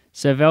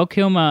 So Val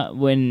Kilmer,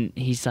 when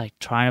he's like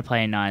trying to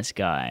play a nice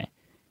guy,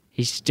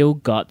 he's still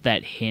got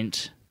that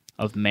hint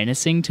of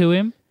menacing to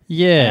him.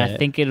 Yeah. And I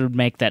think it would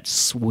make that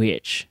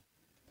switch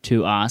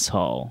to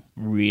asshole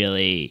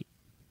really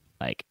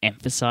like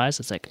emphasized.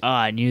 It's like, oh,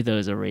 I knew there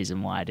was a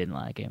reason why I didn't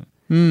like him.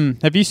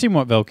 Have you seen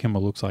what Val Kilmer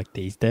looks like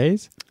these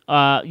days?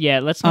 Yeah,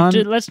 let's not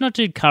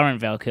do current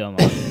Val Kilmer.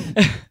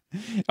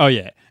 Oh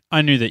yeah,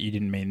 I knew that you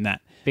didn't mean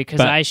that because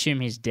I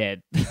assume he's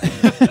dead.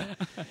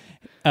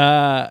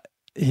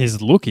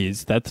 His look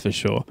is, that's for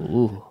sure.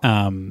 Ooh.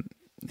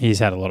 He's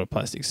had a lot of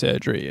plastic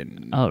surgery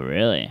and oh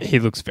really? He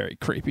looks very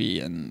creepy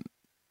and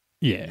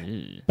yeah.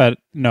 Ew. But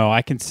no,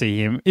 I can see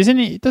him. Doesn't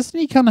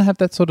he kind of have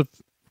that sort of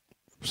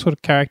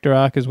character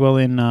arc as well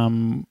in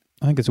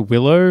I think it's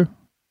Willow?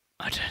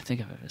 I don't think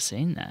I've ever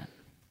seen that.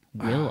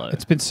 Willow.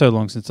 It's been so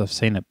long since I've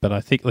seen it, but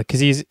I think like cuz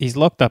he's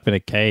locked up in a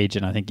cage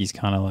and I think he's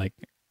kind of like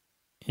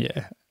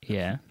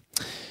yeah.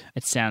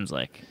 It sounds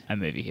like a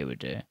movie he would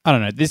do. I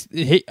don't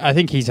know. I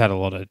think he's had a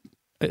lot of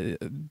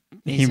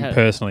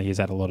personally, he's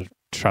had a lot of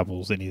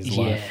troubles in his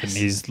life, and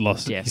he's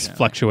he's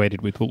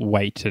fluctuated with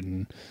weight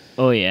and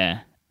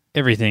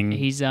everything.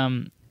 He's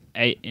an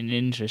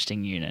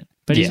interesting unit,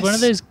 but he's one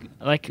of those,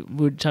 like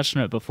we touched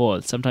on it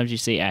before. Sometimes you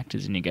see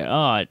actors and you go,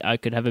 "Oh, I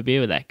could have a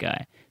beer with that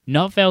guy."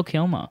 Not Val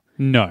Kilmer.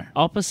 No,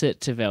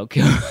 opposite to Val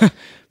Kilmer.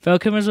 Val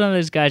Kilmer's one of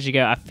those guys you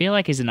go, I feel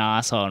like he's an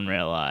asshole in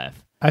real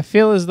life. I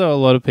feel as though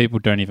a lot of people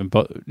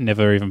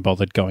never even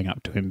bothered going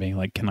up to him being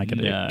like, can I get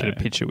a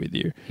picture with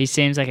you? He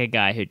seems like a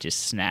guy who'd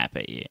just snap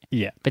at you.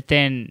 Yeah. But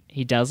then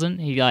he doesn't.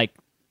 He like,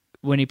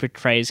 when he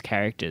portrays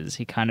characters,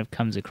 he kind of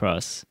comes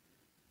across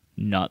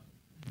not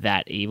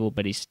that evil,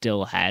 but he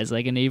still has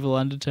like an evil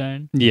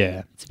undertone.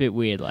 Yeah. It's a bit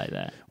weird like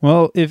that.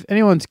 Well, if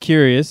anyone's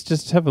curious,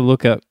 just have a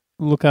look up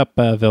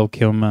Val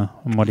Kilmer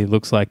and what he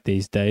looks like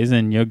these days,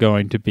 and you're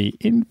going to be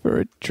in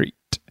for a treat.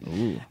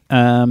 Ooh.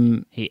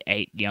 He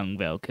ate young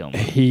Val Kilmer.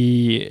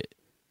 He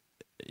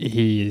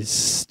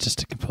is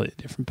just a completely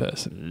different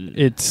person.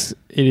 It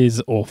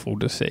is awful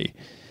to see.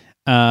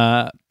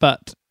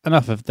 But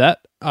enough of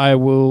that. I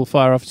will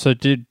fire off. So,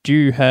 do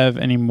you have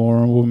any more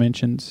honorable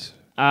mentions?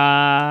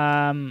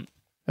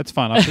 That's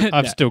fine.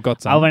 I've still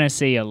got some. I want to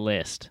see your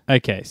list.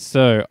 Okay,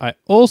 so I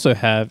also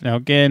have, now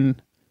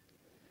again,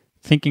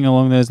 thinking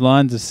along those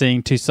lines of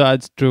seeing two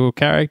sides to a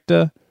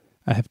character,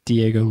 I have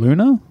Diego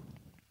Luna.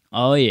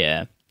 Oh,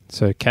 yeah.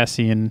 So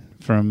Cassian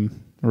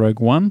from Rogue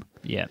One.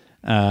 Yeah.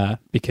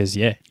 Because,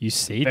 you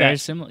see very that.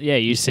 Similar. Yeah,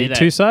 you see that.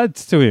 two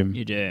sides to him.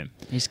 You do.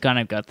 He's kind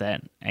of got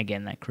that,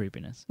 again, that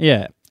creepiness.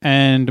 Yeah.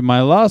 And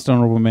my last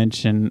honorable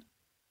mention,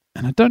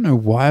 and I don't know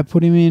why I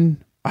put him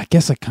in. I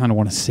guess I kind of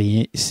want to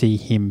see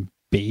him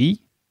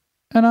be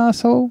an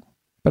asshole.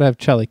 But I have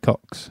Charlie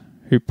Cox,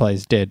 who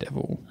plays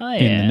Daredevil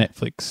in the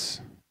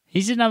Netflix.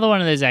 He's another one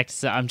of those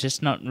actors that I'm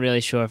just not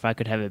really sure if I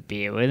could have a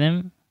beer with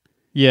him.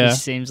 Yeah. He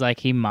seems like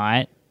he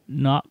might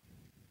not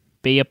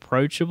be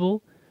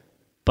approachable,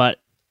 but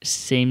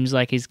seems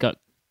like he's got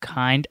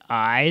kind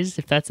eyes,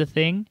 if that's a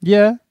thing.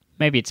 Yeah.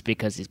 Maybe it's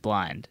because he's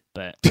blind,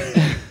 but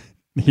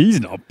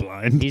He's not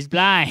blind. he's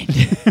blind.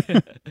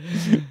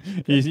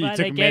 That's why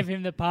they gave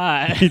him the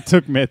part. He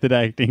took method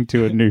acting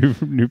to a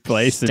new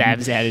place.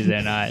 Stabs out his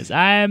own eyes.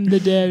 I am the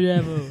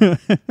Daredevil.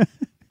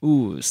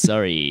 Ooh,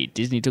 sorry.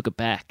 Disney took it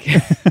back.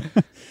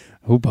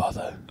 Oh,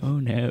 bother. Oh,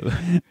 no.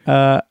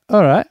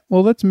 All right.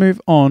 Well, let's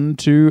move on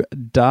to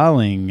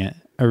Darling,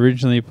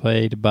 originally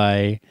played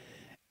by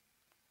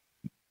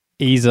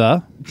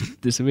Isa.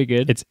 This will be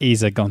good. It's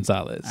Isa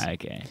Gonzalez.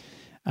 Okay.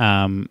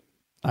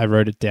 I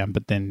wrote it down,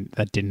 but then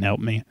that didn't help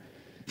me.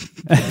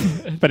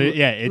 But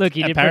it's look,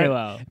 you did pretty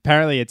well.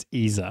 Apparently, it's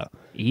Isa.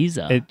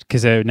 Isa?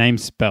 Because her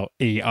name's spelled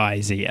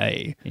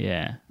E-I-Z-A.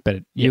 Yeah.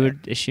 But you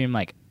would assume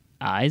like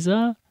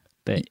Isa,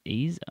 but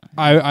Isa.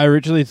 I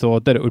originally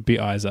thought that it would be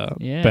Isa.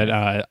 Yeah.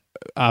 But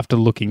after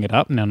looking it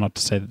up, now not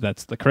to say that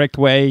that's the correct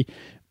way,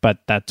 but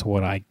that's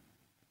what I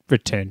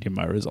returned in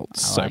my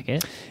results. I like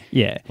it.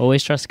 Yeah.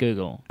 Always trust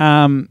Google.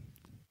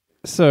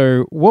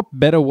 So what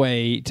better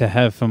way to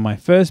have for my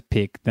first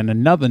pick than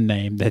another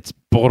name that's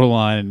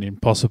borderline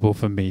impossible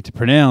for me to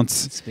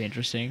pronounce? This will be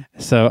interesting.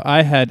 So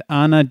I had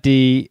Ana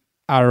de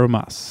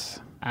Arumas.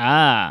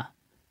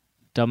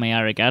 Domi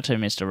arigato,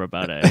 Mr.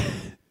 Roboto.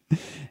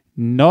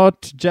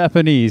 Not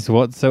Japanese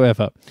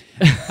whatsoever.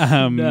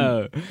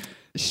 No.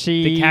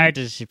 The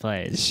characters she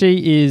plays.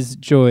 She is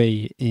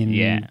Joy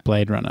in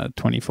Blade Runner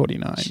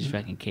 2049. She's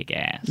fucking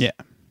kick-ass. Yeah.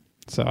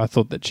 So I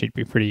thought that she'd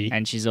be pretty...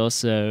 And she's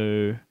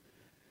also...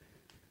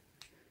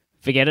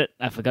 Forget it.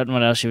 I've forgotten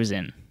what else she was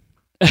in.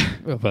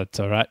 Well, that's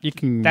all right. You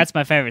can... That's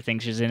my favourite thing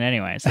she's in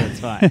anyway, so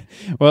it's fine.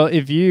 Well,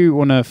 if you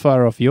want to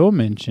fire off your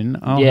mention,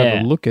 I'll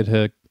have a look at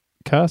her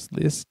cast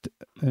list.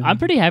 I'm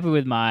pretty happy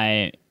with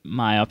my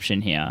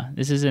option here.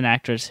 This is an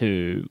actress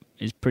who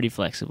is pretty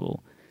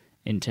flexible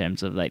in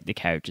terms of like the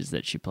characters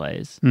that she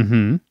plays.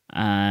 Mm-hmm.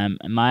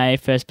 My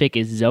first pick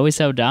is Zoe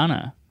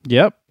Saldana.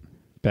 Yep.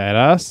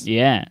 Badass.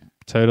 Yeah.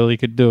 Totally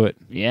could do it.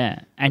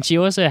 Yeah. And she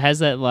also has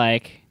that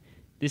like...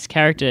 This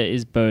character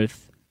is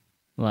both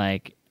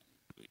like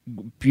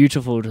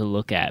beautiful to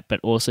look at, but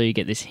also you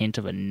get this hint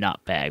of a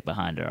nutbag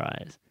behind her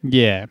eyes.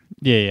 Yeah.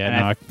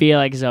 And I feel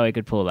like Zoe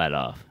could pull that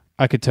off.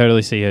 I could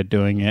totally see her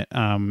doing it.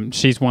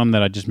 She's one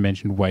that I just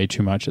mentioned way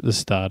too much at the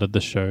start of the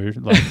show.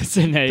 Like,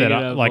 so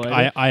now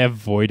I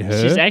avoid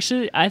her. She's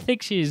actually, I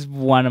think she's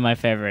one of my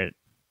favorite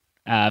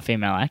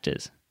female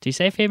actors. Do you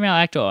say female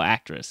actor or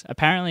actress?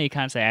 Apparently you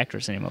can't say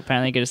actress anymore.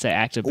 Apparently you got to say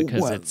actor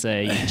because it's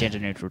a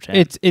gender-neutral term.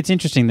 It's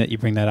interesting that you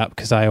bring that up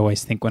because I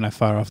always think when I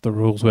fire off the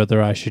rules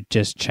whether I should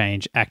just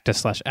change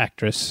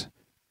actor/actress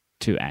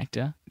to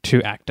actor.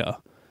 To actor.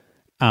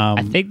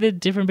 I think that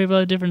different people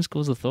have different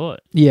schools of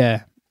thought.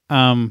 Yeah.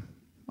 I'm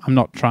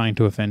not trying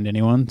to offend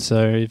anyone,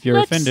 so if you're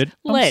offended,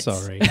 I'm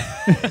sorry.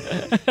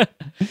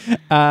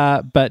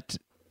 But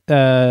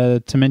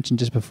to mention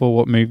just before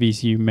what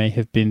movies you may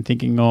have been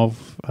thinking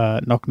of,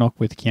 Knock Knock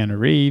with Keanu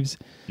Reeves.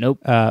 Nope.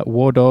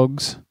 War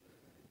Dogs.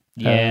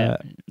 Yeah,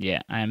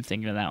 I am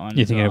thinking of that one.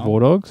 You're thinking of War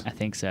Dogs? I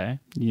think so.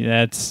 Yeah,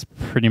 that's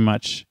pretty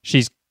much...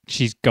 She's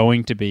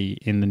going to be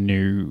in the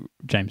new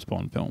James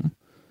Bond film.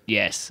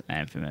 Yes, I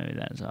am familiar with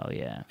that as well,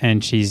 yeah.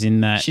 And she's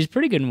in that... She's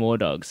pretty good in War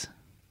Dogs.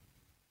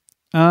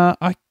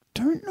 I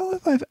don't know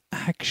if I've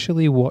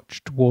actually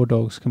watched War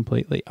Dogs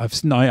completely.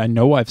 I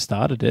know I've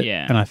started it,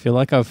 and I feel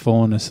like I've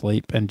fallen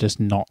asleep and just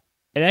not.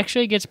 It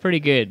actually gets pretty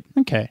good.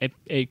 Okay,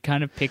 it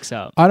kind of picks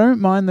up. I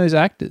don't mind those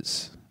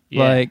actors.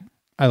 Yeah. Like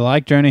I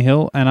like Jonah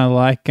Hill, and I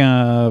like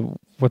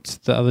what's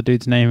the other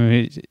dude's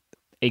name?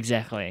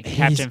 Exactly,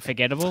 Captain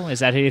Forgettable. Is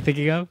that who you're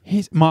thinking of?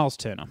 He's Miles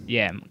Turner.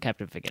 Yeah,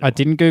 Captain Forgettable. I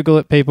didn't Google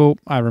it, people.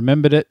 I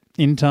remembered it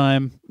in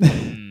time.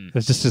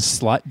 There's just a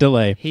slight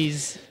delay.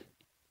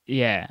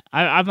 Yeah,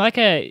 I'm like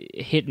a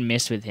hit and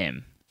miss with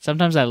him.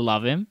 Sometimes I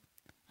love him,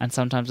 and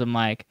sometimes I'm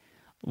like,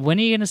 when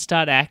are you going to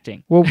start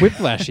acting? Well,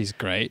 Whiplash is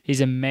great.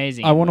 He's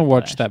amazing. I want to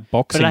watch that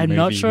boxing movie. But I'm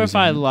not sure if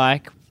I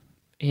like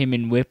him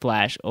in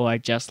Whiplash or I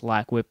just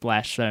like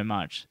Whiplash so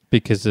much.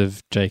 Because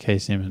of J.K.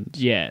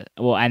 Simmons. Yeah,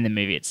 well, and the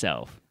movie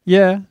itself.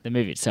 Yeah. The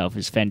movie itself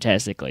is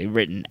fantastically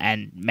written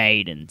and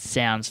made and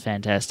sounds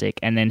fantastic.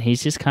 And then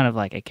he's just kind of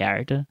like a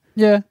character.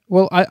 Yeah.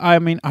 Well, I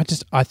mean,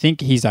 I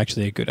think he's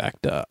actually a good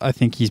actor. I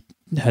think he's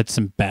had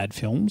some bad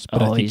films,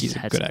 but I think he's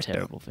a good actor.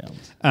 Terrible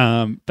films.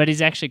 But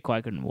he's actually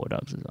quite good in War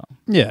Dogs as well.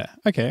 Yeah.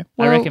 Okay.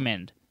 Well, I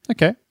recommend.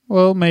 Okay.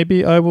 Well,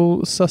 maybe I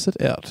will suss it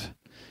out.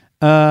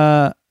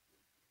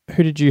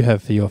 Who did you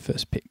have for your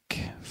first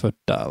pick for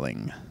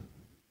Darling?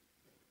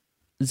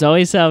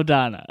 Zoe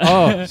Saldana.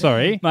 Oh,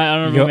 sorry. My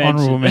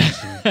honourable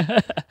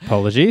mention.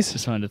 Apologies.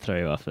 Just wanted to throw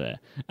you off there.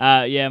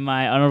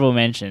 My honourable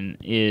mention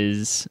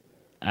is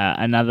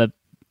another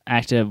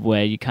actor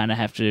where you kind of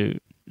have to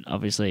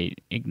obviously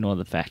ignore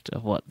the fact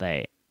of what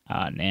they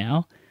are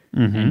now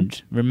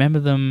and remember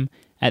them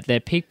at their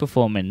peak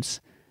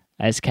performance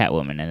as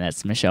Catwoman, and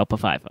that's Michelle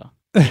Pfeiffer.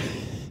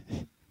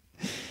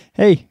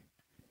 Hey,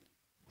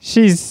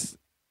 she's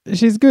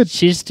she's good.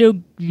 She's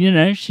still,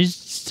 she's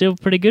still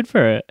pretty good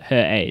for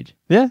her age.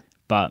 Yeah.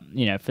 But,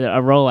 for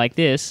a role like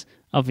this,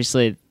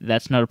 obviously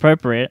that's not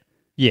appropriate.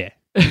 Yeah.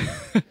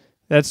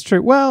 That's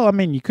true. Well, I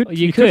mean, you could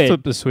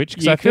flip the switch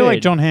because I feel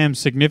like John Hamm's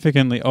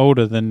significantly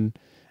older than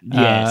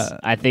yes,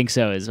 I think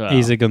so as well.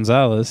 Isa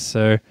Gonzalez,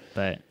 so...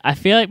 But I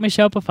feel like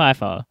Michelle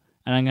Pfeiffer,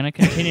 and I'm going to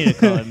continue to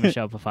call her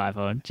Michelle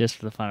Pfeiffer just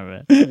for the fun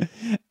of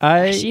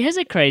it. She has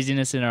a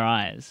craziness in her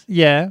eyes.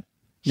 Yeah.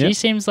 She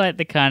seems like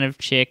the kind of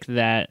chick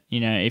that,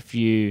 if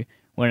you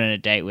went on a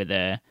date with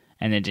her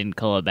and then didn't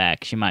call her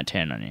back, she might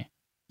turn on you.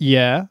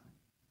 Yeah.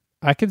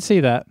 I can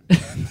see that.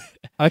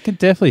 I can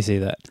definitely see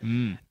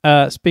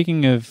that.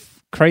 Speaking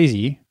of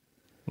crazy...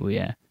 Oh,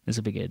 yeah. This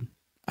will be good.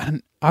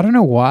 I don't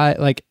know why.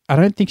 Like, I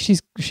don't think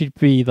she'd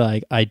be,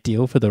 like,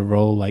 ideal for the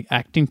role, like,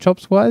 acting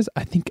chops-wise.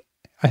 I think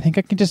I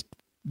can just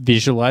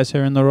visualize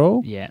her in the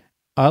role. Yeah.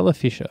 Isla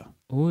Fisher.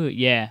 Oh,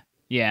 yeah.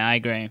 Yeah, I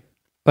agree.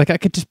 Like, I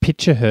could just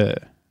picture her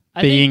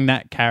being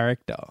that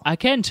character. I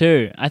can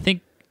too. I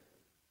think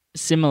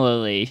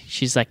similarly,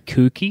 she's like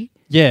kooky.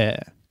 Yeah.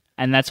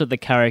 And that's what the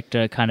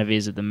character kind of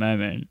is at the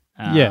moment.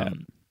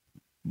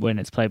 When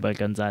it's played by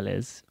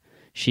Gonzalez.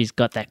 She's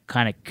got that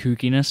kind of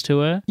kookiness to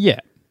her. Yeah.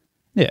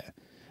 Yeah.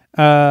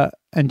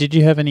 And did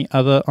you have any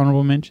other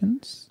honorable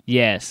mentions?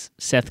 Yes.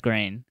 Seth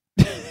Green.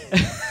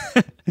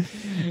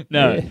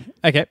 No. Yeah.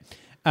 Okay.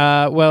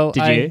 Well,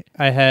 did you?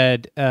 I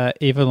had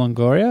Eva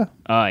Longoria.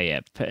 Oh, yeah.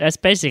 That's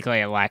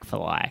basically a like for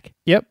like.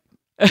 Yep.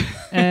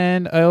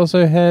 And I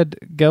also had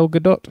Gal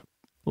Gadot.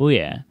 Oh,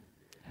 yeah.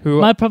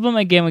 My problem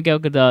again with Gal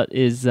Gadot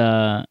is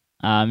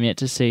I'm yet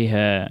to see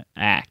her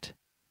act.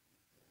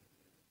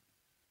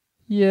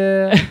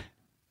 Yeah.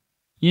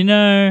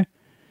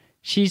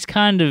 She's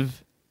kind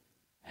of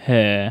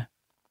her.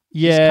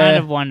 Yeah. She's kind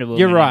of Wonder Woman.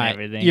 You're right.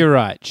 And everything. You're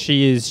right.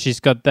 She's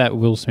got that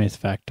Will Smith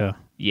factor.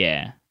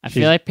 Yeah. I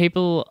feel like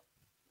people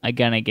are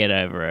going to get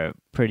over her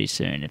pretty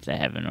soon if they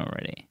haven't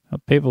already.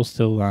 Well, people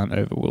still aren't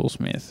over Will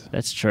Smith.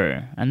 That's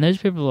true. And those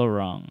people are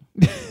wrong.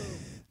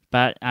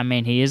 But, I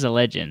mean, he is a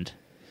legend.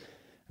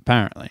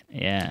 Apparently.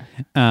 Yeah.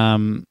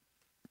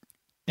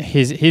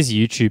 His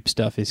YouTube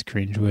stuff is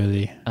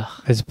cringeworthy.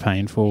 Ugh. It's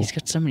painful. He's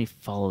got so many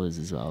followers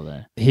as well,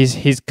 though.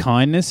 His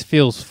kindness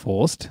feels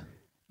forced.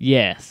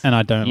 Yes. And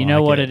I don't like it. You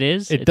know what it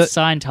is? It's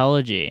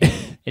Scientology.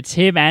 It's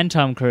him and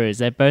Tom Cruise.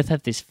 They both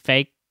have this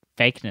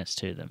fakeness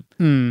to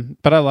them.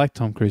 But I like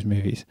Tom Cruise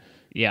movies.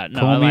 Yeah, no,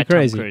 Call I like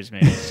crazy. Tom Cruise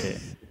movies too.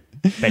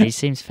 But he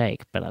seems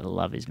fake, but I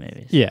love his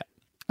movies. Yeah.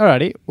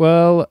 Alrighty.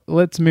 Well,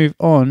 let's move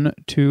on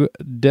to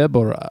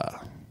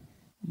Deborah.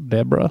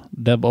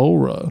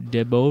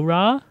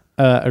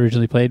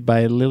 Originally played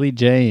by Lily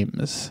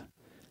James.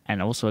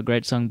 And also a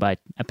great song by,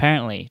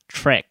 apparently,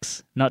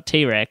 Trex. Not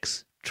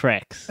T-Rex,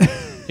 Trex.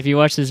 If you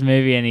watch this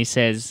movie and he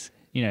says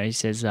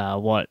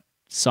what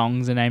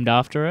songs are named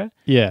after her.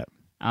 Yeah.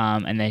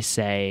 And they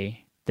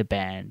say the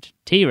band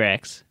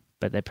T-Rex,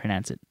 but they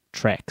pronounce it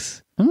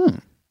Trex.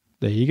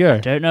 There you go. I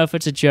don't know if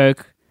it's a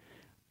joke,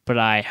 but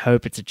I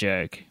hope it's a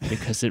joke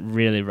because it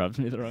really rubs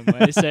me the wrong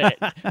way.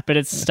 But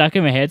it's stuck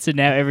in my head, so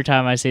now every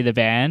time I see the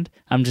band,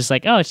 I'm just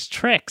like, oh, it's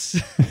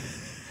Trex.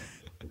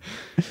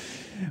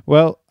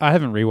 Well, I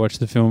haven't rewatched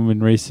the film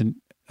in recent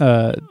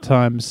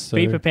times. So.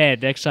 Be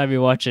prepared. Next time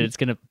you watch it, it's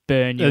going to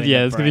burn you.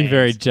 Yeah, it's going to be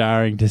very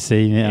jarring to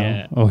see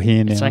now or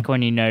hear now. It's like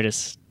when you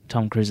notice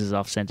Tom Cruise's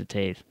off-center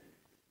teeth.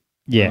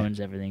 Yeah.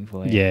 Ruins everything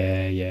for you.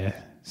 Yeah.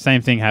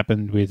 Same thing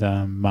happened with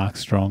Mark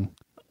Strong.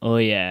 Oh,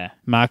 yeah.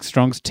 Mark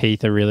Strong's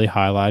teeth are really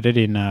highlighted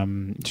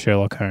in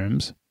Sherlock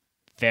Holmes.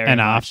 Very much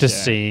after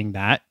so. Seeing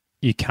that,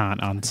 you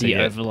can't unsee the it.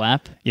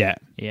 overlap. Yeah.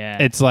 Yeah.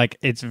 It's like,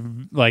 I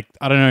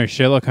don't know,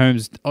 Sherlock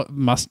Holmes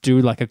must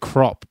do like a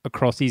crop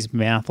across his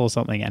mouth or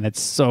something, and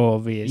it's so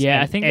obvious. Yeah,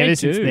 and I think ever they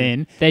since do.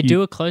 Then, they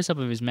do a close-up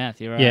of his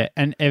mouth, you're right. Yeah,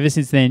 and ever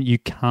since then, you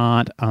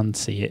can't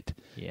unsee it.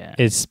 Yeah.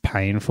 It's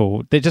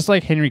painful. They're just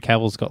like Henry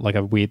Cavill's got like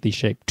a weirdly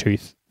shaped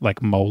tooth,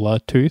 like molar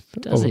tooth.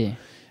 Does he?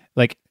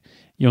 Like,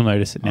 you'll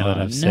notice it now that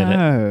I've said it.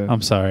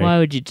 I'm sorry. Why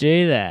would you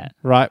do that?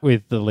 Right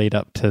with the lead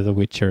up to The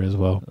Witcher as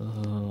well.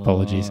 Oh,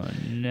 Apologies.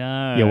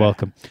 No. You're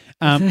welcome.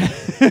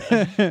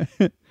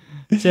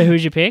 So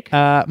who's your pick?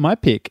 My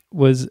pick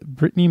was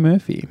Brittany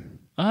Murphy.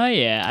 Oh,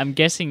 yeah. I'm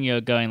guessing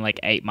you're going like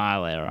 8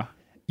 Mile era.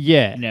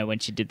 Yeah. You know, when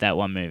she did that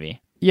one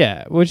movie.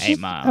 Yeah. Well, 8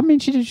 Mile. I mean,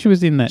 she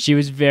was in that She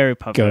was very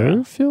popular.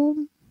 Go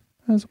film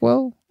as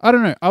well. I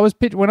don't know.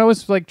 When I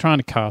was like trying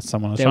to cast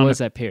someone. There was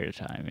that period of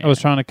time. Yeah. I was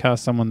trying to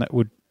cast someone that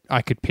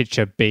I could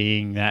picture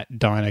being that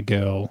diner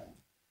girl.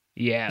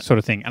 Yeah. Sort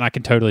of thing. And I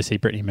can totally see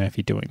Brittany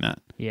Murphy doing that.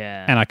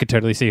 Yeah. And I could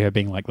totally see her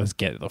being like, let's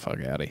get the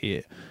fuck out of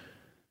here.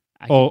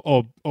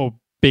 Or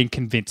being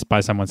convinced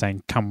by someone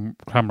saying, come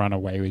run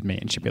away with me.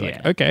 And she'd be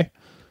like, okay.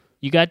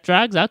 You got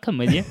drugs? I'll come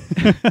with you.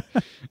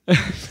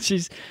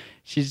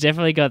 She's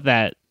definitely got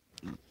that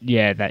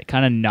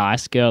kind of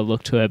nice girl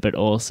look to her, but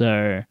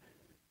also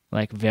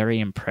like very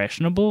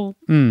impressionable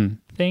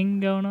thing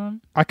going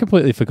on. I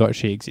completely forgot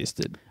she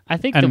existed. I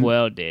think the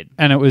world did.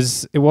 And it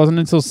wasn't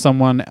until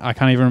someone, I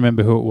can't even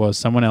remember who it was,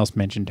 someone else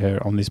mentioned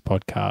her on this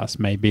podcast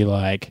maybe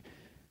like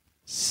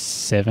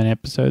 7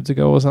 episodes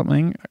ago or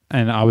something,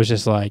 and I was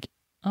just like,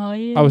 Oh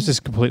yeah. I was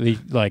just completely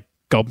like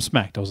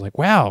gobsmacked. I was like,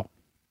 wow,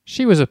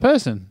 she was a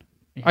person.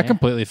 Yeah. I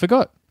completely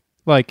forgot.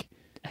 Like,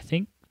 I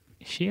think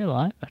is she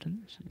alive? I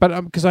don't know.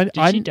 but because Did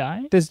she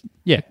die? There's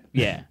Yeah.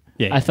 yeah.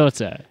 I thought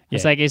so.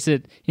 It's like, is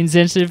it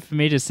insensitive for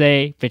me to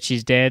say, but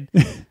she's dead?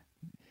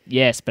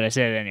 Yes, but I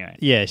said it anyway.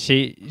 Yeah,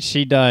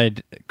 she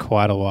died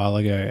quite a while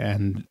ago,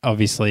 and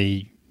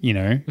obviously, you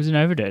know, It was an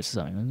overdose or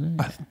something,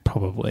 wasn't it?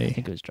 probably. I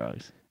think it was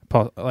drugs.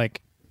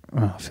 Like,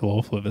 I feel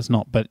awful if it's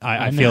not, but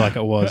I feel like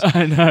it was.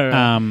 I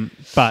know.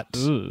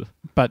 Right?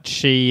 But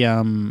she,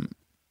 I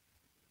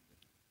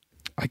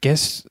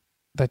guess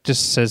that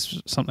just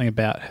says something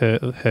about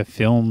her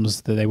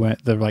films, that they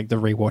weren't the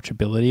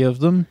rewatchability of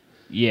them.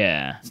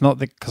 Yeah. It's not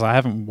because I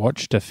haven't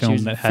watched a film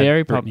that had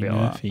very Brittany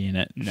popular. Murphy in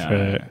it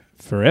for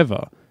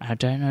forever. I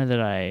don't know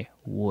that I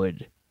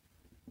would.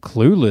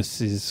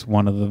 Clueless is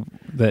one of the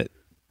that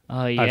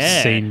Oh, yeah.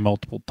 I've seen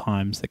multiple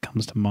times that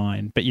comes to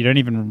mind, but you don't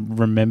even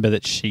remember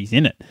that she's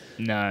in it.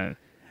 No.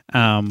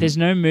 There's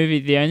no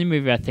movie. The only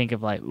movie I think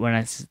of like when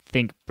I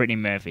think Brittany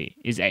Murphy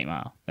is 8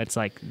 Mile. That's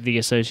like the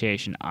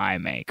association I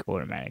make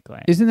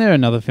automatically. Isn't there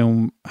another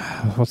film?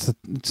 It's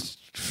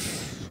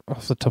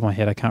off the top of my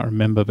head, I can't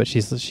remember, but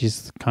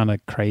she's kind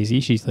of crazy.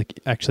 She's like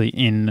actually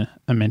in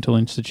a mental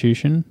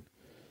institution.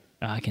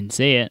 I can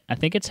see it. I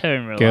think it's her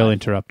in real Girl life.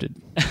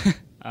 Interrupted.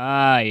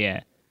 Ah,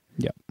 yeah.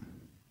 Yep.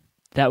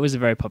 That was a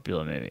very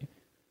popular movie.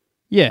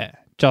 Yeah.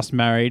 Just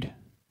Married.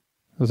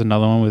 There was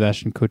another one with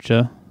Ashton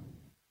Kutcher.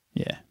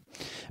 Yeah.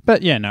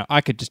 But yeah, no,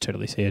 I could just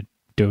totally see her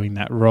doing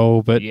that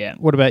role. But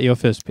what about your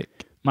first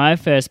pick? My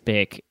first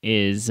pick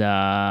is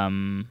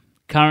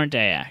current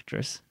day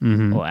actress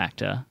or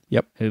actor.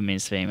 Yep. Who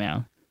means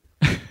female.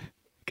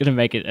 Gonna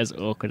make it as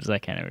awkward as I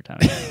can every time.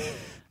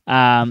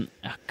 Oh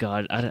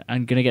God,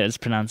 I'm gonna get this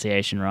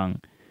pronunciation wrong.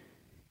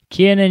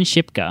 Kiernan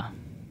Shipka.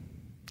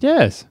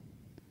 Yes.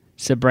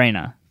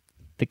 Sabrina.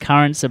 The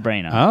current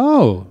Sabrina.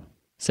 Oh.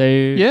 So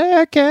yeah,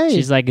 okay.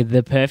 She's like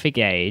the perfect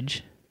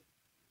age.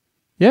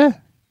 Yeah.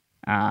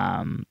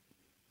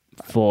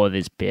 For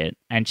this bit,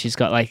 and she's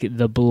got like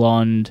the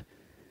blonde,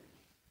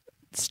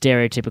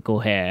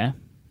 stereotypical hair.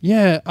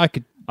 Yeah, I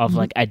could of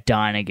like a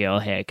diner girl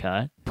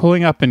haircut.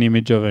 Pulling up an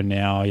image of her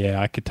now.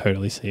 Yeah, I could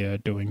totally see her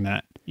doing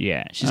that.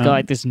 Yeah, she's got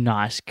like this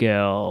nice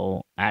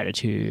girl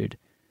attitude.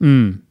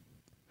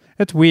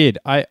 It's weird.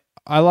 I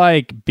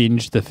like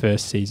binged the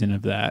first season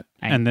of that,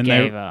 and then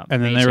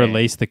they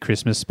released the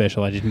Christmas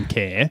special. I didn't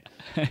care,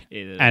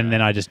 and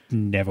then I just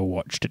never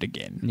watched it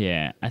again.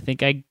 Yeah, I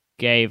think I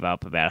gave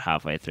up about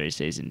halfway through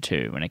season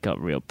 2 when it got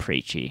real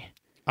preachy.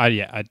 I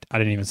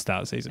didn't even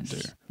start season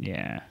 2.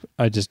 Yeah,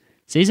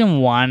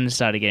 season 1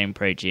 started getting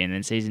preachy, and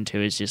then season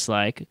 2 is just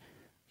like,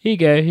 here you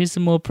go, here's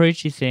some more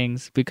preachy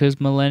things because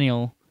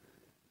millennial.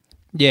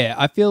 Yeah,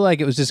 I feel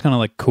like it was just kind of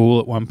like cool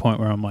at one point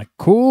where I'm like,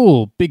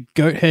 cool, big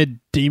goat head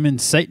demon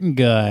Satan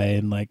guy.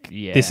 And like,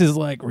 this is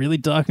like really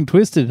dark and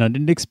twisted. And I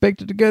didn't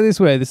expect it to go this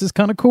way. This is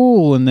kind of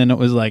cool. And then it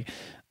was like,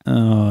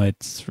 oh,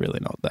 it's really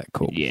not that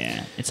cool.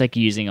 Yeah, it's like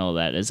using all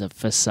that as a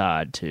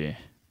facade too.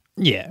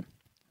 Yeah.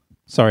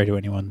 Sorry to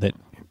anyone that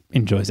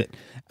enjoys it.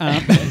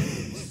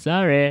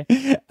 Sorry.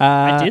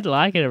 I did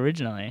like it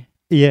originally.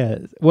 Yeah.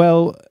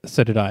 Well,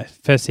 so did I.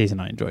 First season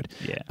I enjoyed.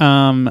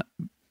 Yeah.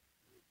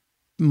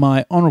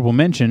 My honourable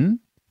mention,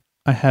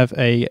 I have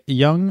a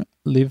young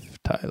Liv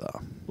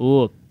Tyler.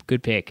 Ooh,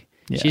 good pick.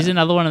 Yeah. She's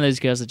another one of those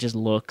girls that just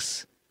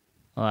looks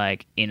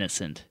like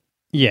innocent.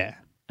 Yeah.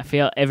 I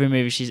feel every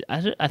movie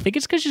I think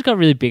it's because she's got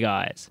really big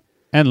eyes.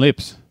 And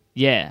lips.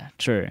 Yeah,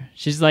 true.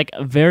 She's like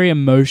very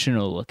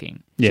emotional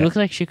looking. She looks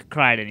like she could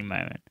cry at any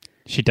moment.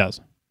 She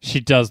does. She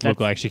does look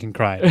like she can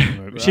cry at any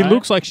moment. Right? She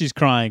looks like she's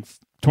crying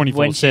 24/7.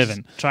 When she's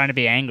trying to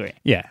be angry.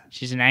 Yeah.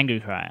 She's an angry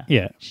crier.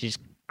 Yeah. She's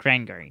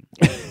crangering.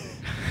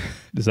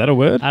 Is that a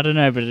word? I don't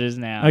know, but it is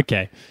now.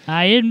 Okay.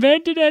 I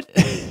invented it.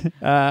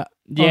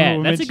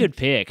 That's a good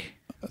pick.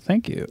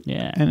 Thank you.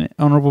 Yeah. An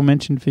honourable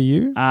mention for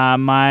you?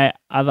 My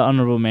other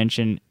honourable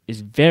mention is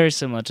very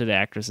similar to the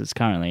actress that's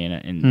currently in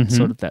it, in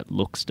sort of that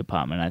looks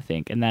department, I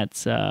think. And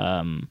that's,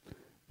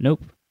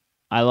 nope.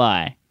 I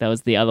lie. That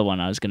was the other one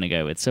I was going to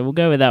go with. So we'll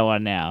go with that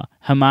one now.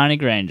 Hermione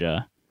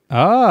Granger.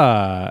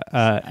 Emma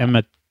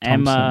Thompson.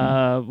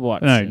 Emma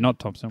Watson. No, not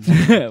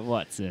Thompson.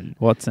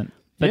 Watson.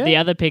 But the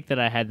other pick that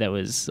I had that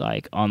was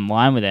like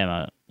online with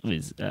Emma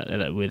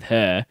with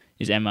her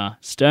is Emma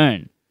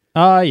Stone.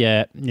 Oh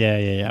yeah.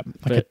 I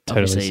could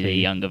totally obviously see the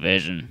younger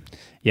version.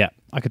 Yeah,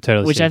 I could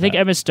totally see Which I think that.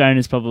 Emma Stone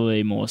is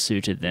probably more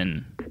suited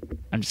than,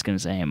 I'm just going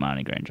to say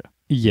Hermione Granger.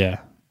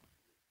 Yeah.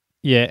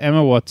 Yeah,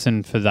 Emma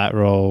Watson for that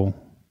role,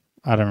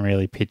 I don't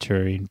really picture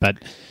her in, but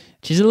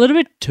she's a little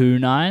bit too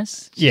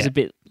nice. She's a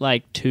bit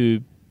like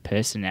too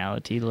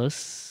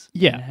personalityless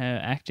in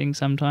her acting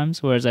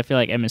sometimes, whereas I feel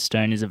like Emma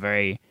Stone is a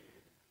very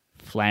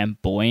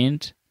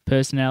flamboyant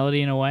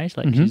personality in a way.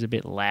 Like she's a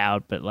bit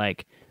loud, but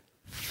like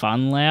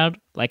fun loud,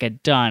 like a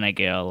diner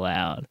girl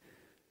loud.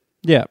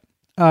 Yeah,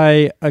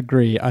 I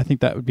agree. I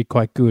think that would be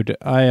quite good.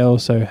 I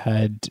also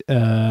had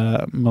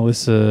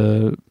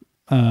Melissa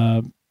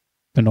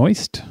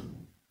Benoist.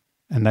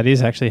 And that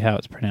is actually how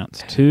it's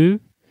pronounced. Who?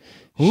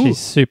 She's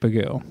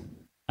Supergirl.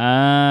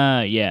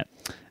 Yeah.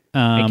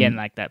 Again,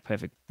 like that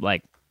perfect,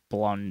 like,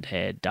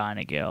 blonde-haired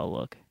Dinah girl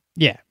look.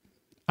 Yeah.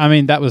 I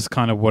mean, that was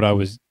kind of what I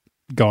was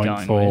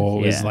going for.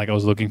 with, Was like I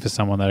was looking for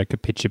someone that I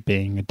could picture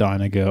being a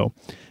Dinah girl.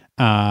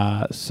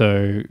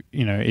 So,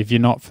 if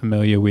you're not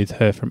familiar with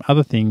her from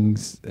other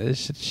things,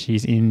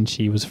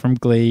 she was from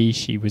Glee.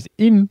 She was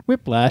in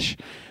Whiplash.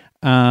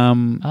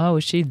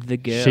 Is she the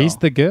girl? She's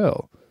the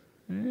girl.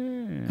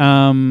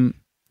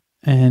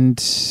 And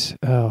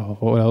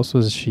what else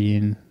was she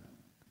in?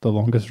 The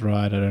Longest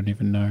Ride, I don't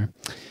even know.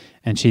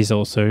 And she's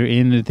also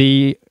in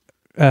the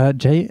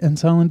Jay and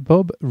Silent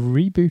Bob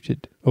reboot.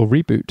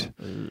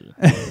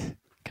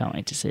 Can't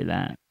wait to see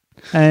that.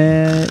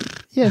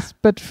 Yes,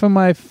 but for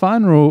my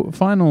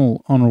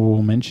final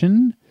honourable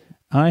mention,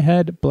 I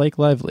had Blake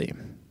Lively.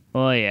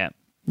 Oh, yeah.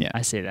 Yeah.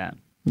 I see that.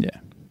 Yeah.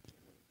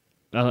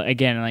 Well,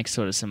 again, like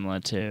sort of similar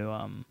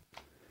to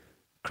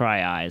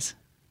Cry Eyes.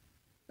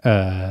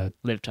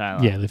 Liv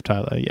Tyler. Yeah, Liv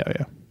Tyler.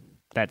 Yeah.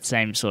 That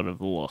same sort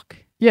of look.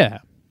 Yeah.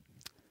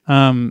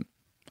 I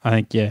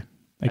think,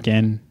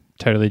 again,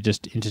 totally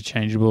just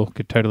interchangeable.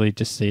 Could totally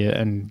just see it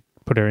and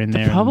put her in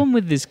there. The problem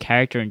with this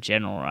character in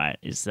general, right,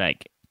 is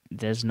like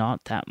there's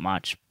not that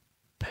much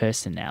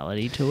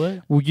personality to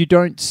it. Well, you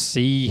don't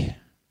see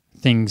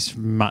things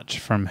much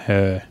from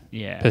her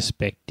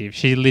perspective.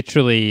 She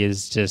literally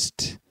is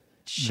just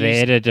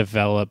there to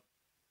develop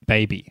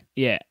baby.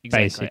 Yeah,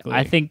 exactly. Basically.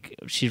 I think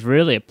she's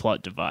really a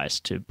plot device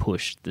to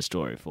push the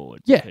story forward.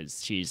 Yeah.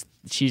 Because she's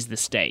the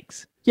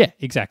stakes. Yeah,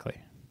 exactly.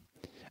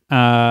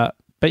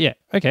 But yeah,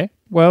 okay.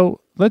 Well,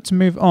 let's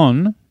move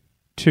on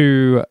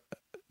to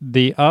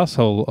the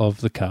arsehole of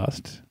the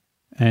cast,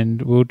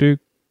 and we'll do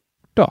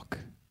Doc,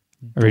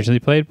 originally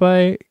played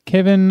by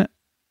Kevin.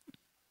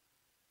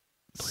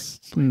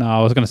 No,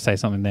 I was going to say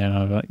something there, and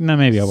I was like, no,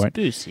 maybe I won't.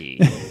 Spacey.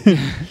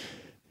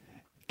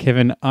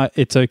 Kevin,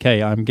 it's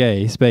okay, I'm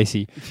gay,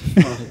 Spacey.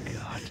 Oh,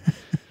 God.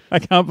 I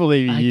can't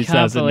believe you used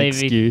that as an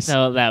excuse. I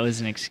thought that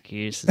was an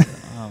excuse.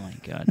 Oh, my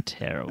God,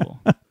 terrible.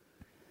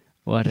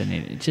 What an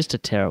idiot. Just a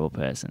terrible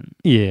person.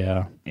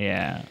 Yeah.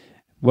 Yeah.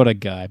 What a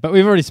guy. But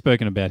we've already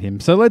spoken about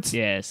him. So let's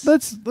fix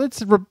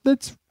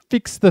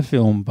the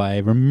film by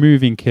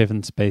removing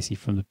Kevin Spacey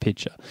from the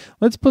picture.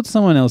 Let's put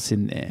someone else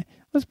in there.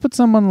 Let's put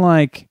someone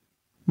like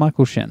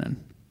Michael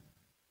Shannon.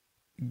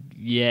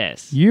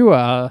 Yes. You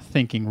are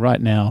thinking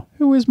right now,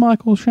 who is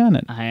Michael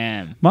Shannon? I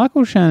am.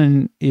 Michael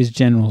Shannon is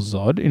General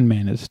Zod in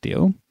Man of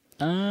Steel.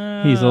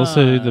 He's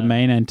also the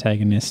main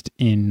antagonist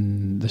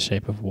in The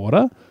Shape of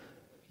Water.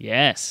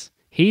 Yes.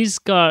 He's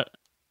got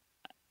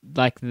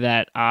like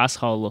that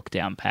asshole look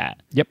down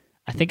pat. Yep.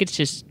 I think it's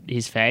just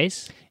his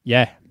face.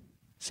 Yeah.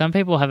 Some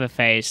people have a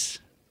face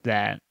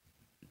that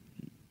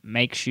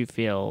makes you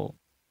feel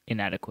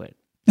inadequate.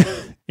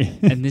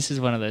 And this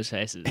is one of those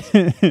faces.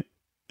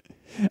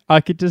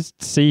 I could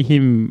just see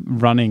him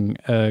running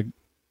a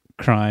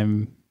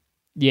crime.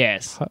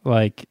 Yes.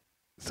 Like,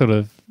 sort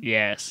of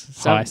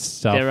heist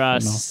stuff. There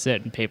are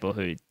certain people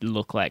who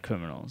look like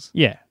criminals.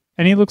 Yeah.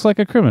 And he looks like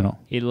a criminal.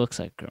 He looks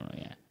like a criminal,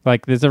 yeah.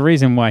 Like, there's a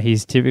reason why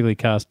he's typically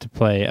cast to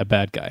play a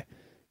bad guy.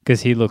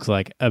 Because he looks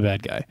like a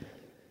bad guy.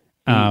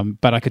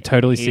 But I could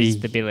totally see... He's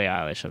the Billie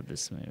Eilish of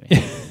this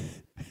movie.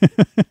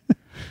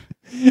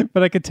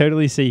 But I could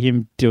totally see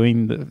him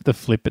doing the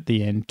flip at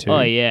the end too.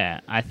 Oh,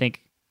 yeah. I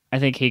think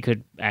he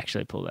could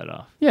actually pull that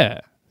off. Yeah.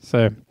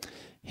 So,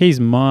 he's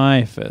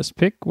my first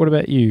pick. What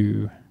about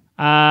you?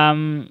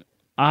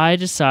 I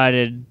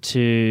decided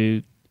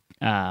to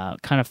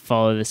kind of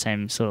follow the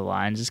same sort of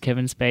lines as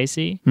Kevin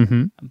Spacey,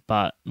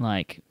 but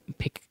like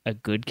pick a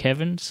good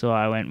Kevin. So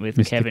I went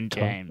with Kevin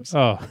James.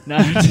 Oh. No,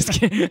 I'm just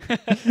kidding.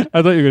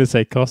 I thought you were going to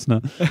say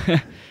Costner.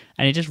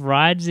 And he just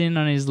rides in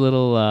on his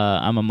little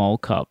I'm a mole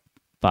cop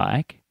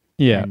bike.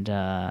 Yeah.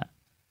 And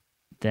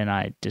then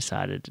I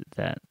decided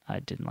that I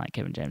didn't like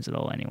Kevin James at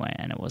all anyway,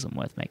 and it wasn't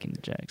worth making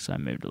the joke, so I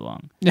moved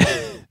along.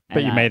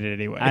 But you made it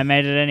anyway. I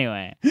made it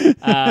anyway.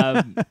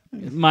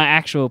 My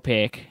actual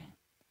pick,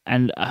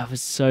 and I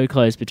was so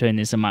close between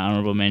this and my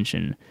honorable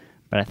mention,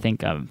 but I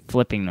think I'm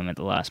flipping them at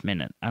the last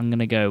minute. I'm going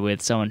to go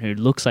with someone who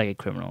looks like a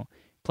criminal,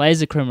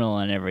 plays a criminal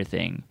and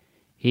everything.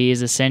 He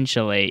is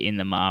essentially in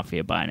the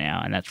mafia by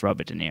now, and that's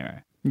Robert De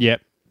Niro.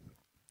 Yep.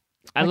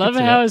 I love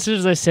how as soon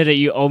as I said it,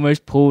 you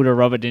almost pulled a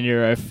Robert De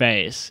Niro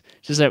face.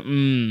 Just like,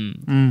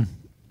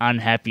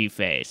 unhappy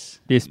face.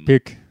 This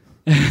pick.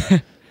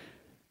 That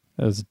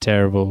was a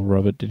terrible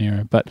Robert De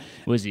Niro, but...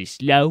 Was he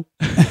slow?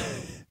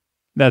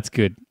 That's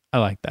good. I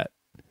like that.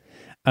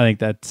 I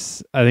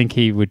think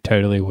he would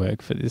totally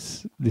work for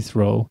this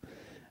role.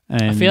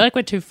 And I feel like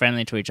we're too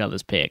friendly to each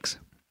other's picks.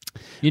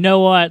 You know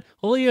what?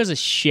 All yours are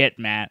shit,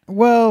 Matt.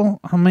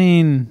 Well, I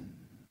mean,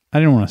 I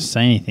didn't want to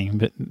say anything,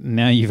 but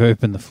now you've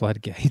opened the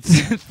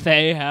floodgates.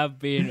 They have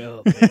been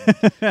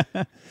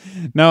opened.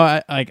 No,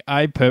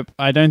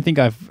 I don't think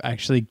I've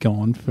actually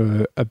gone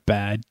for a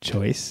bad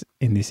choice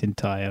in this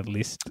entire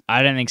list.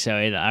 I don't think so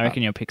either. I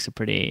reckon your picks are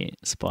pretty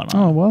spot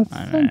on. Oh, well,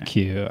 thank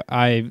you.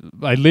 I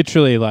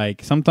literally,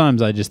 like,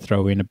 sometimes I just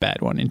throw in a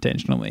bad one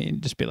intentionally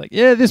and just be like,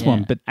 yeah, this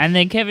one. But and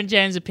then Kevin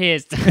James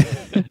appears.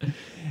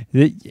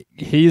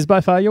 He is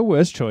by far your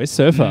worst choice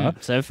so far.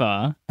 So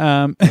far.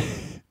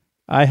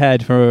 I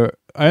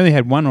only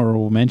had one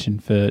honorable mention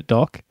for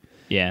Doc.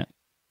 Yeah.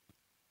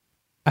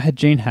 I had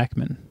Gene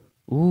Hackman.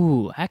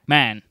 Ooh,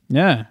 Hackman.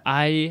 Yeah.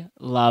 I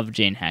love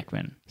Gene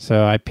Hackman.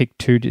 So I picked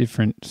two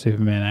different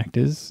Superman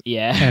actors.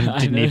 Yeah. And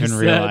didn't even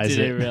realize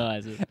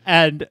it.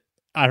 And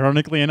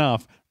ironically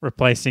enough,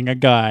 replacing a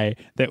guy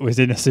that was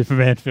in a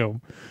Superman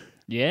film.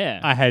 Yeah.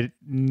 I had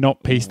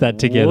not pieced that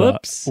together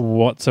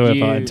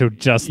whatsoever until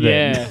just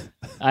then. Yeah.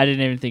 I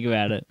didn't even think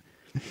about it.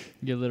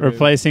 You're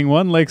replacing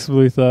one Lex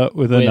Luthor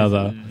with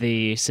another.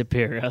 The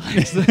superior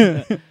Lex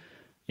Luthor.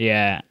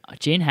 Yeah.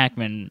 Gene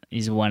Hackman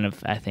is one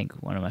of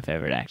my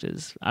favorite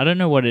actors. I don't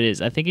know what it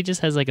is. I think he just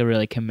has like a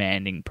really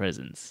commanding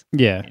presence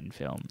in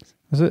films.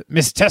 Was it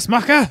Miss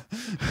Tessmacher?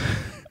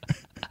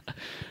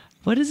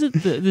 What is it?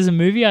 There's a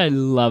movie I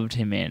loved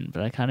him in,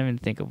 but I can't even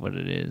think of what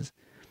it is.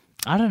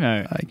 I don't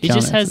know. He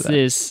just has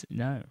this...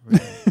 No.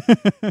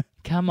 Really.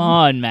 Come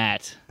on,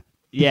 Matt.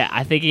 Yeah,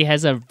 I think he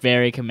has a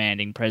very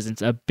commanding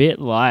presence, a bit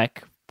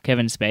like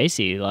Kevin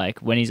Spacey, like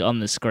when he's on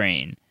the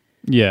screen.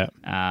 Yeah.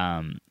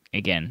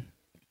 Again,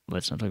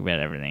 let's not talk about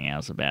everything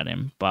else about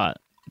him, but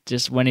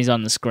just when he's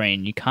on the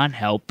screen, you can't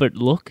help but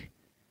look.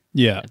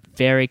 Yeah.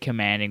 Very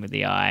commanding with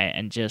the eye,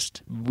 and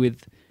just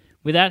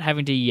without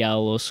having to yell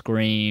or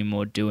scream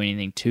or do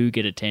anything to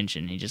get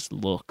attention, he just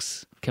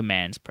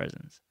commands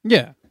presence.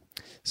 Yeah.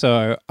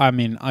 So, I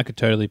mean, I could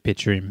totally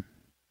picture him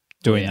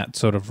doing that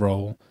sort of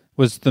role.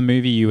 Was the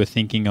movie you were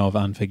thinking of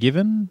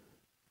Unforgiven?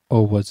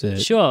 Or was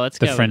it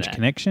The French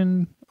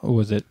Connection? Or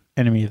was it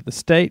Enemy of the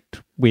State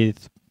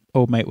with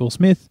old mate Will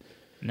Smith?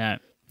 No.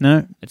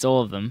 No? It's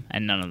all of them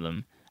and none of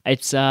them.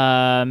 It's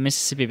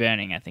Mississippi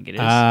Burning, I think it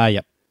is.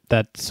 Yep.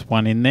 That's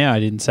one in there.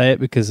 I didn't say it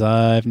because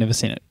I've never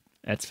seen it.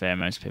 That's fair.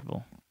 Most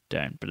people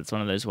don't. But it's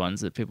one of those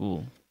ones that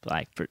people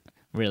like...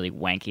 really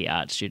wanky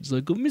art students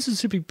like,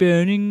 Mississippi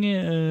Burning,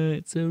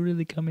 it's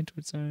really come into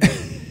its own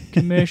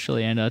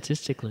commercially and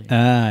artistically.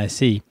 I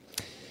see.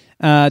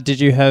 Did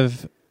you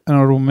have an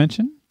honorable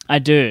mention? I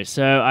do.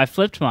 So I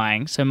flipped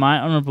mine. So my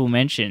honorable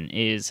mention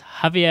is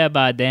Javier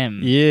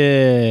Bardem.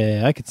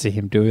 Yeah, I could see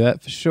him do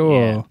that for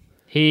sure. Yeah.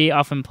 He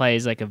often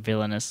plays like a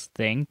villainous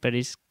thing, but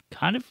he's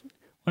kind of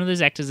one of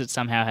those actors that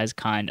somehow has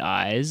kind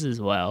eyes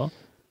as well.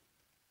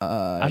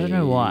 I don't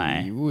know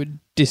why. I would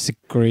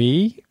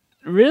disagree.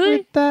 Really?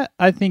 With that?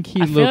 I think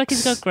he looks like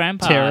he's got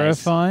grandpa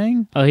terrifying.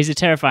 Eyes. Oh, he's a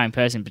terrifying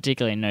person,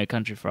 particularly in No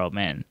Country for Old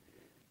Men.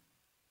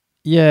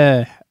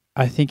 Yeah,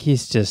 I think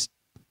he's just...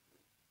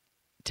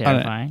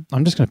 terrifying?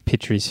 I'm just going to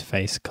picture his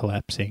face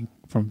collapsing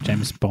from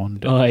James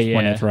Bond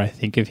whenever I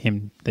think of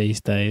him these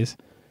days.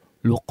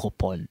 Look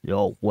upon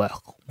your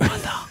work,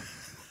 mother.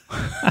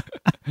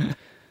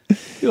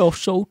 You're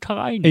so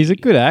tiny. He's a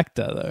good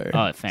actor, though.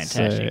 Oh,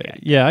 fantastic. So,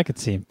 yeah, I could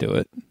see him do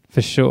it,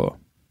 for sure.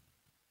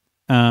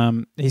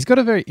 He's got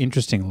a very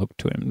interesting look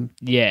to him.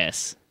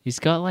 Yes. He's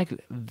got like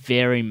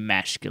very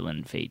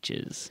masculine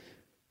features.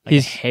 Like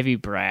a heavy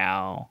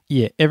brow.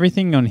 Yeah,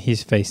 everything on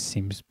his face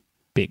seems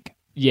big.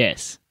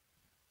 Yes.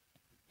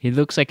 He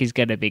looks like he's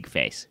got a big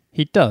face.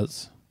 He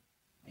does.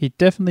 He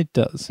definitely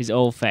does. His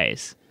all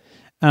face.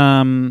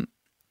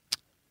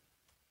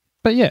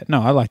 But yeah,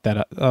 no, I like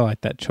that. I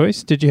like that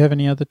choice. Did you have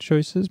any other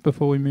choices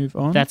before we move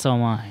on? That's all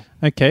mine.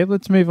 Okay,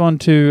 let's move on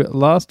to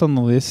last on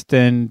the list,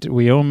 and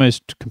we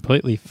almost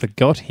completely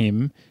forgot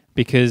him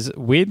because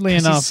weirdly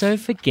enough, he's so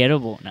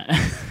forgettable. No.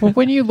 Well,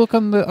 when you look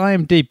on the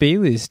IMDb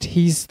list,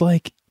 he's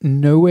like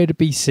nowhere to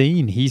be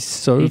seen. He's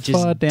so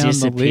far down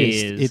the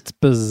list. It's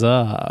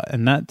bizarre,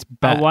 and that's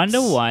Bats. I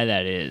wonder why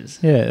that is.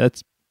 Yeah,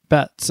 that's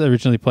Bats,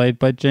 originally played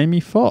by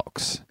Jamie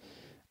Foxx.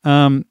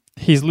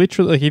 He's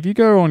literally, like, if you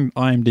go on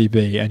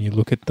IMDb and you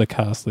look at the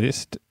cast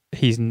list,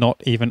 he's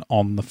not even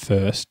on the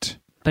first.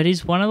 But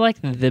he's one of like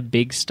the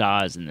big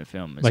stars in the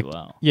film as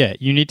well. Yeah,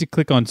 you need to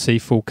click on see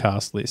full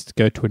cast list,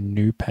 go to a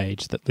new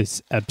page that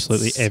lists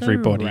absolutely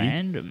everybody.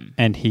 Random.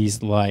 And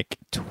he's like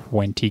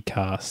 20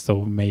 casts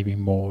or maybe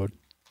more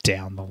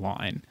down the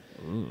line.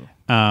 Ooh.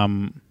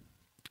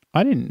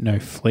 I didn't know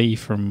Flea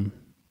from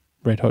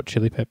Red Hot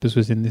Chili Peppers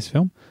was in this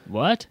film.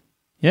 What?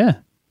 Yeah.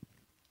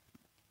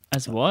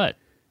 As what?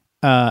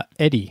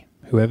 Eddie,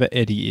 whoever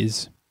Eddie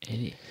is.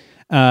 Eddie.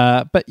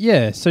 But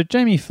yeah, so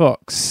Jamie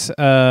Foxx,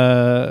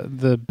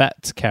 the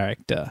Bats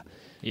character.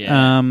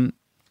 Yeah.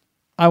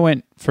 I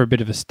went for a bit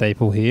of a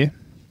staple here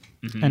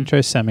and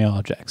chose Samuel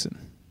L. Jackson.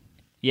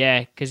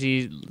 Yeah, because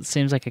he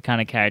seems like a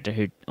kind of character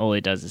who all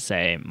he does is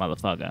say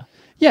motherfucker.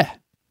 Yeah.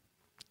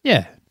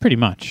 Yeah, pretty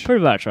much.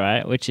 Pretty much,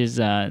 right? Which is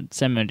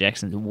Samuel L.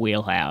 Jackson's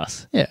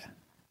wheelhouse. Yeah.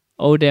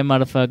 All damn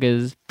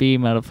motherfuckers, be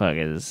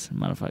motherfuckers,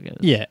 motherfuckers.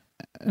 Yeah.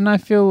 And I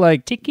feel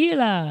like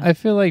tequila.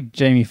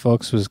 Jamie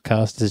Foxx was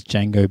cast as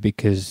Django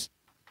because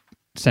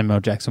Samuel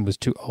Jackson was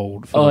too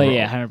old for the role.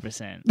 Yeah,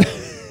 100%.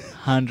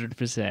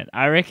 100%.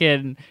 I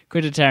reckon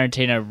Quentin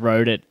Tarantino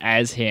wrote it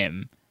as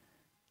him.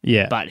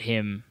 Yeah. But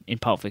him in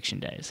Pulp Fiction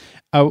days.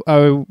 I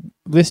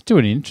listened to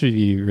an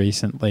interview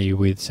recently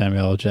with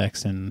Samuel L.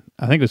 Jackson.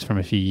 I think it was from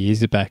a few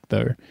years back,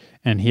 though.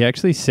 And he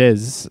actually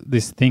says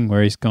this thing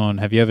where he's gone,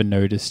 have you ever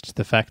noticed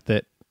the fact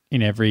that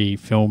in every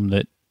film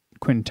that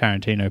Quentin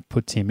Tarantino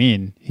puts him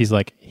in,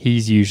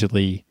 he's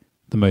usually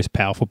the most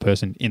powerful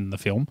person in the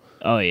film.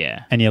 Oh,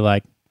 yeah. And you're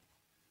like,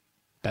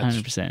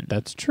 100%.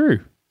 That's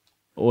true.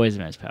 Always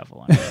the most powerful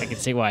one. I can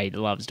see why he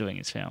loves doing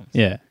his films.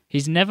 Yeah.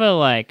 He's never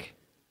like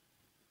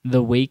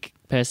the weak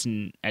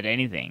person at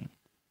anything.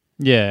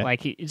 Yeah.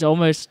 Like it's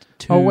almost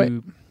too... Oh, wait.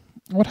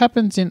 What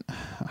happens in...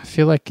 I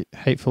feel like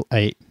Hateful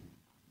Eight.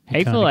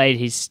 Hateful Eight,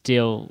 he's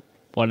still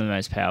one of the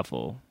most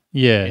powerful.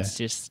 Yeah. It's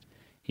just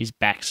his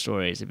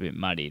backstory is a bit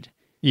muddied.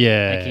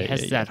 Yeah. Like he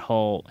has that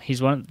whole...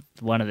 He's one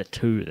of the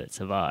two that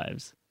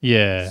survives.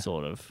 Yeah.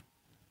 Sort of.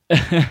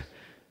 I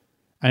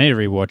need to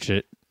rewatch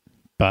it,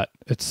 but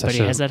it's such a...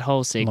 But he has that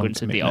whole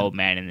sequence with the old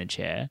man in the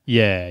chair.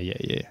 Yeah.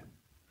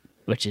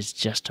 Which is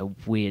just a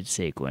weird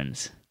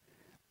sequence.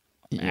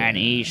 Yeah. And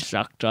he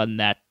sucked on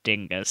that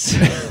dingus.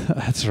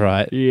 That's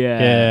right.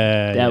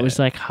 Yeah. That was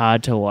like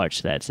hard to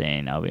watch, that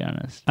scene, I'll be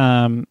honest.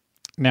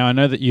 Now, I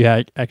know that you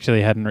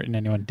actually hadn't written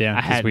anyone down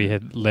because we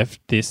had left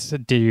this.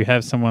 Do you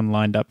have someone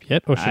lined up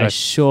yet? Or should I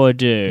sure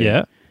do.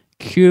 Yeah.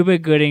 Cuba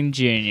Gooding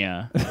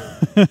Jr.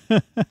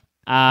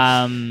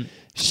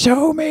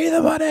 Show me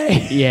the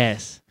money.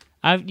 Yes.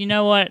 You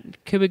know what?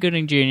 Cuba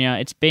Gooding Jr.,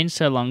 it's been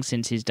so long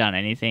since he's done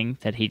anything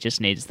that he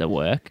just needs the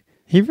work.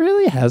 He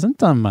really hasn't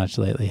done much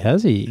lately,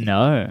 has he?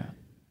 No.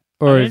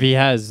 Or if he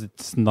has,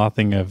 it's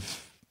nothing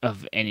of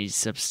any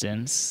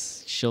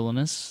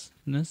substantialness.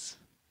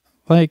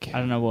 Like, I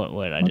don't know what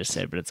word I just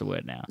said, but it's a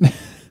word now.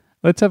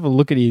 Let's have a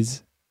look at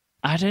his...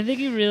 I don't think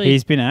he really...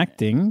 He's been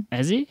acting.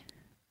 Has he?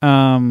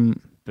 But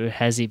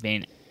has he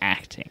been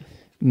acting?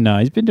 No,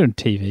 he's been doing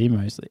TV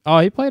mostly. Oh,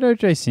 he played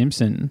O.J.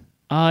 Simpson.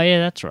 Oh, yeah,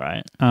 that's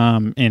right.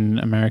 In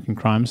American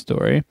Crime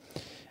Story.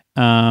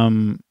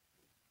 But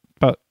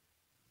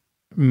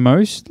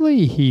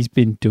mostly he's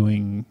been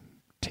doing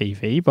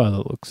TV by the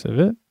looks of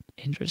it.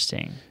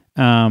 Interesting.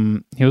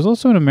 He was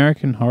also in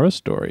American Horror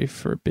Story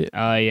for a bit.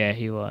 Oh, yeah,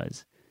 he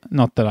was.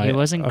 Not that I've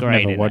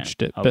never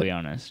watched it. I'll be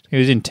honest. He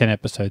was in 10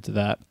 episodes of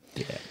that.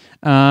 Yeah.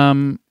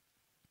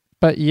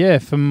 But yeah,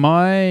 for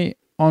my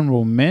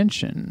honorable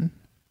mention,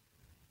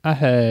 I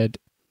had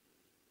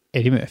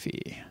Eddie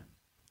Murphy.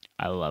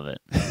 I love it.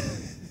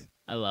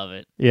 I love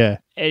it. Yeah.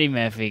 Eddie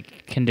Murphy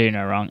can do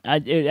no wrong.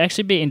 It'd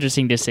actually be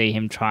interesting to see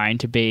him trying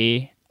to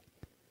be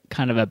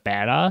kind of a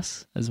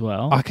badass as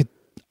well.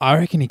 I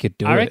reckon he could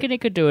do it. I reckon he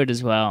could do it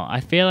as well.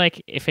 I feel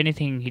like, if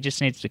anything, he just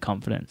needs the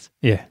confidence.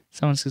 Yeah.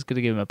 Someone's just going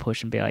to give him a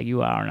push and be like,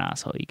 you are an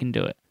asshole. You can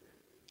do it.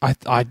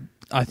 I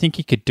think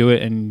he could do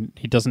it, and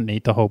he doesn't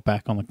need to hold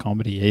back on the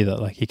comedy either.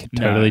 Like, he could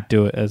totally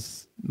do it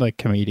as, like,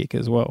 comedic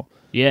as well.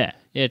 Yeah.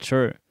 Yeah,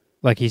 true.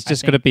 Like, he's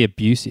just got to be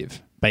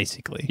abusive,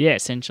 basically. Yeah,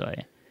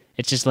 essentially.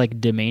 It's just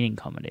like demeaning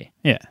comedy.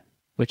 Yeah.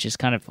 Which is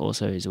kind of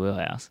also his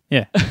wheelhouse.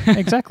 Yeah,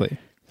 exactly.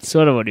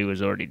 Sort of what he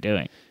was already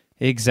doing.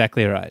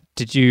 Exactly right.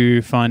 Did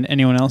you find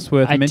anyone else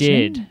worth mentioning?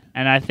 I did.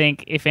 And I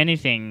think, if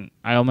anything,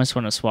 I almost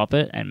want to swap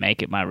it and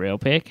make it my real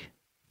pick.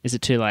 Is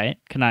it too late?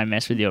 Can I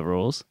mess with your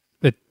rules?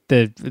 But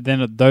then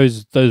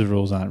those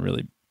rules aren't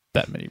really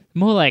that many.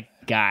 More like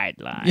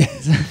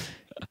guidelines.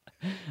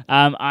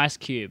 Ice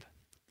Cube.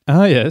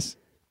 Oh, yes.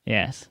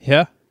 Yes.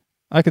 Yeah.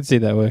 I could see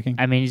that working.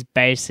 I mean,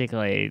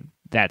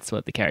 that's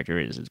what the character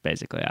is. It's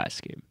basically Ice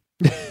Cube.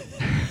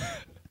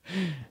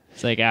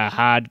 It's like a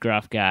hard,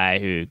 gruff guy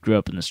who grew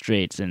up in the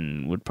streets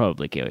and would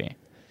probably kill you.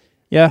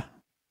 Yeah.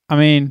 I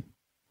mean,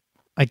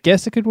 I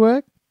guess it could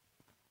work.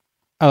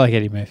 I like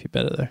Eddie Murphy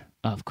better, though.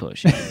 Of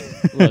course.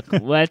 Look,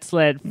 let's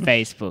let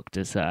Facebook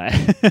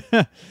decide.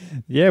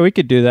 Yeah, we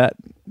could do that.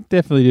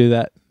 Definitely do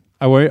that.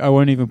 I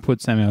won't even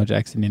put Samuel L.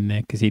 Jackson in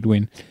there because he'd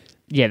win.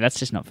 Yeah, that's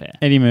just not fair.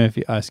 Eddie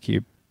Murphy, Ice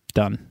Cube,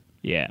 done.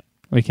 Yeah.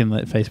 We can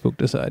let Facebook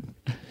decide.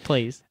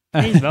 Please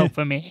vote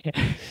for me.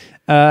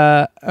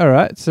 All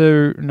right,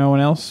 so no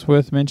one else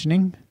worth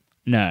mentioning?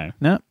 No.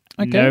 No?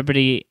 Okay.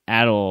 Nobody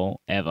at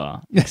all,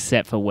 ever,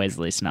 except for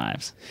Wesley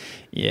Snipes.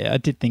 Yeah, I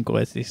did think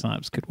Wesley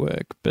Snipes could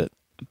work, but...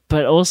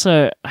 But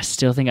also, I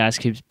still think Ice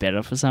Cube's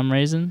better for some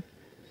reason.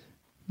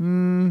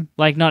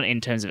 Like, not in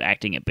terms of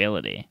acting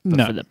ability,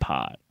 but for the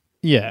part.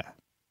 Yeah.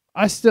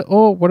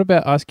 What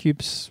about Ice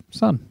Cube's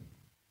son?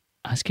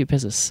 Ice Cube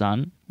has a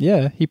son?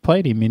 Yeah, he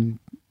played him in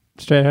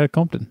Straight Outta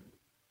Compton.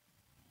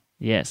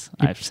 Yes,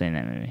 I've seen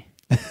that movie.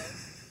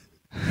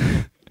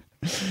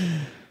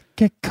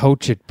 Get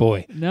cultured,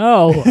 boy.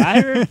 No, I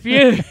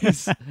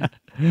refuse.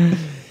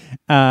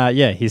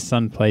 Yeah, his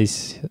son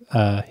plays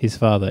his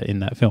father in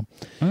that film.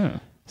 Oh.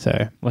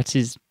 So, what's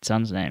his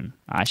son's name?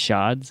 Ice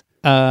Shards?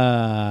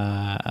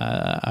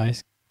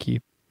 Ice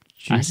Cube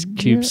Jr.? Ice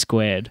Cube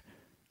Squared.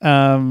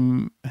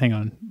 Hang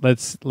on.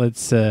 Let's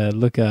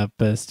look up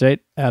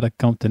Straight Outta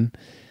Compton.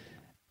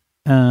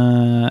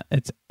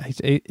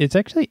 It's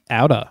actually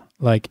outer.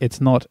 Like, it's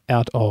not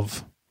out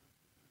of,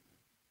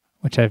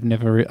 which I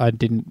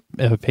didn't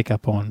ever pick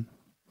up on.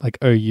 Like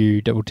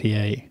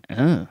OUTA.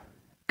 Oh,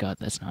 God,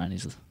 that's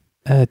 90s.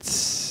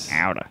 It's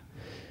outer.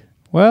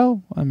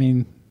 Well, I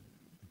mean,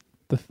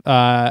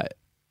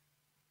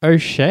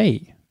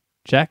 O'Shea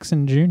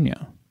Jackson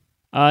Jr.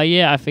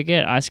 Yeah, I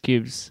forget Ice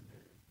Cube's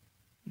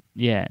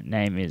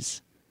name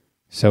is.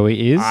 So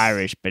he is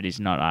Irish, but he's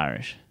not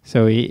Irish.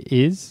 So he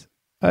is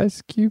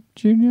Ice Cube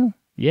Jr.?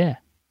 Yeah.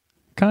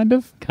 Kind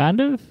of.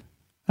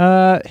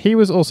 He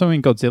was also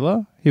in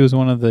Godzilla. He was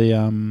one of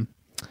the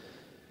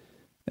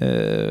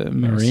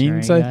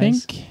Marines, I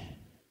think.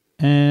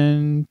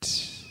 And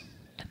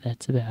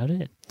that's about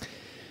it.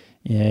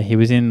 Yeah, he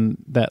was in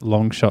that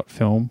long shot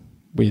film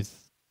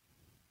with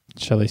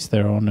Charlize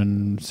Theron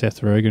and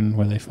Seth Rogen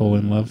where they fall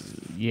in love.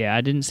 Yeah,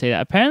 I didn't see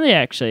that. Apparently,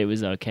 actually, it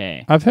was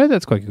okay. I've heard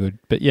that's quite good,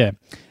 but yeah.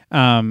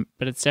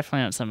 But it's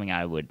definitely not something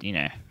I would,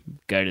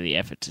 go to the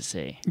effort to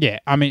see. Yeah,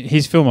 I mean,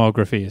 his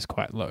filmography is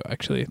quite low,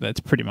 actually. That's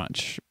pretty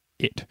much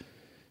it.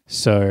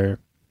 So,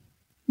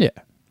 yeah.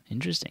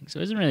 Interesting. So,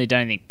 he hasn't really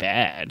done anything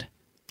bad.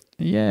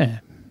 Yeah.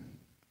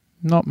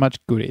 Not much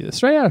good either.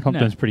 Straight Outta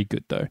Compton's pretty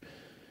good, though.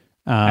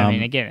 I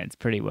mean, again, it's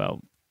pretty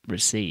well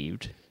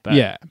received. But,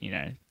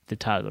 the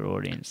target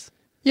audience.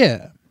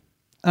 Yeah.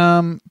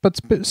 But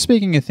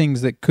speaking of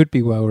things that could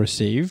be well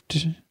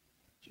received,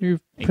 you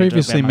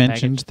previously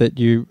mentioned that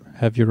you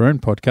have your own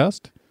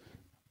podcast.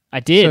 I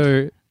did.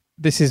 So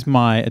this is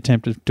my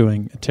attempt of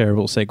doing a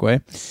terrible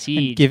segue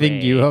and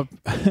giving you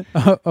an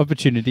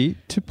opportunity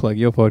to plug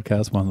your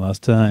podcast one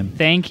last time.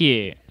 Thank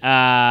you.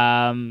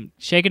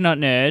 Shake It Not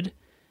Nerd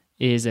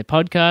is a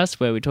podcast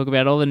where we talk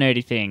about all the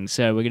nerdy things.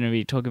 So we're going to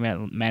be talking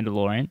about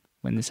Mandalorian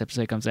when this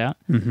episode comes out.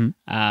 Mm-hmm.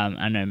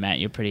 I know, Matt,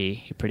 you're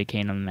pretty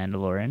keen on the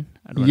Mandalorian.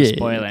 I don't want to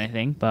spoil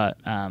anything, but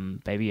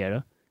Baby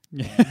Yoda.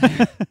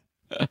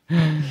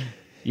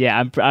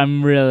 Yeah,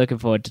 I'm really looking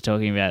forward to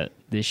talking about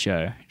this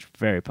show. It's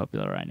very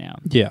popular right now.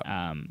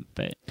 Yeah.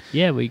 But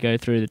yeah, we go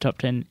through the top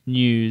 10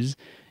 news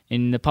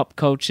in the pop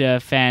culture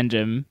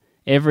fandom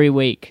every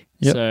week.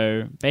 Yep.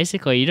 So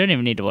basically, you don't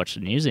even need to watch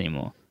the news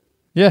anymore.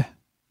 Yeah.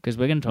 Because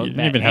we're going to talk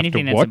about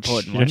anything that's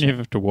important. You don't even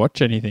have to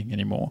watch anything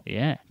anymore.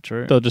 Yeah,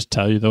 true. They'll just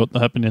tell you what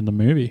happened in the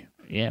movie.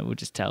 Yeah, we'll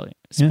just tell you.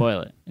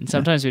 Spoil it. And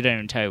sometimes we don't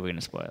even tell you we're going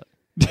to spoil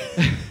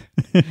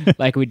it.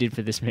 Like we did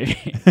for this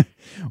movie.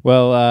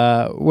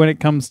 Well, when it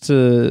comes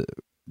to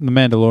The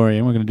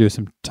Mandalorian, we're going to do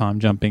some time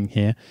jumping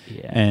here.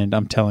 Yeah. And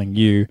I'm telling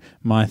you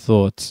my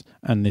thoughts,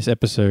 and this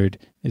episode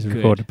is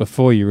recorded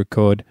before you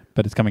record,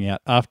 but it's coming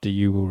out after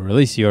you will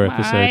release your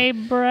episode. My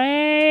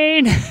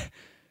brain!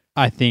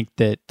 I think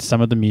that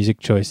some of the music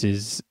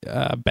choices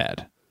are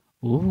bad.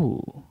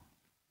 Ooh.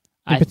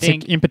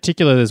 In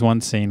particular, there's one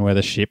scene where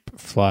the ship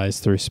flies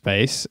through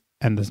space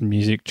and the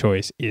music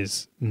choice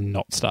is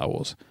not Star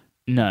Wars.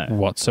 No.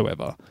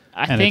 Whatsoever.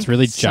 I think it's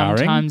really jarring.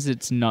 Sometimes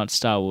it's not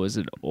Star Wars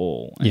at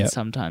all. And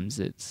sometimes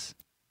it's...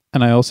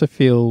 And I also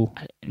feel...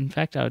 In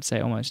fact, I would say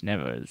almost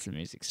never is the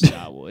music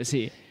Star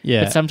Warsy.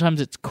 Yeah. But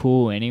sometimes it's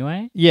cool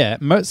anyway. Yeah.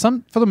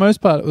 For the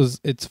most part,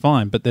 it's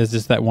fine. But there's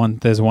just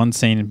there's one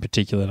scene in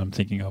particular that I'm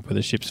thinking of where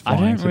the ship's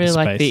flying I don't through really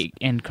space. like the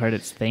end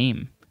credits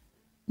theme.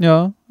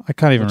 No, I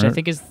can't even Which I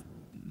think is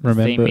the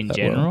theme in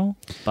general.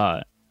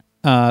 But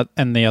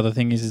and the other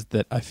thing is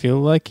that I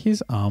feel like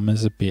his arm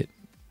is a bit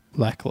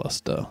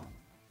lackluster.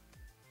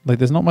 Like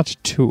there's not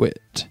much to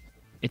it.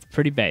 It's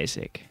pretty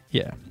basic.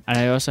 Yeah. And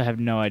I also have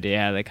no idea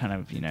how they're kind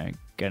of,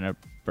 going to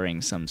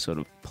bring some sort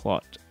of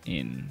plot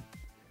in.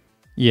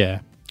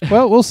 Yeah.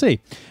 Well, we'll see.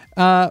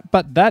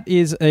 But that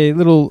is a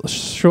little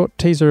short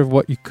teaser of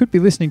what you could be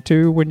listening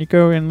to when you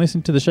go and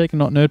listen to the Shake and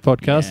Not Nerd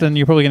podcast. Yeah. And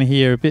you're probably going to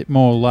hear a bit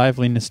more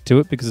liveliness to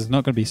it because it's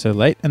not going to be so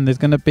late. And there's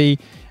going to be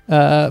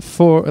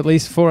at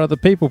least four other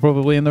people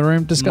probably in the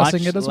room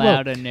discussing it as well.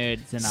 Much louder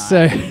nerds than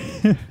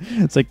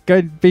I. So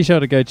be sure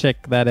to go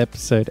check that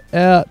episode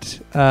out.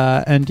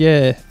 And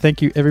yeah,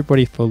 thank you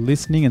everybody for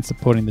listening and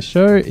supporting the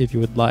show. If you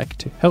would like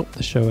to help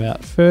the show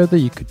out further,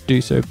 you could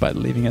do so by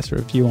leaving us a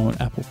review on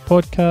Apple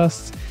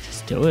Podcasts.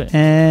 Just do it.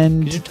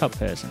 And you're a top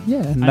person.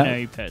 Yeah, and I know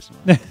you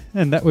personally.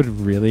 And that would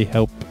really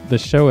help the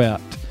show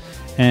out.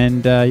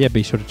 And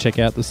be sure to check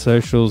out the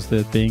socials,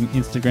 there being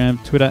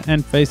Instagram, Twitter,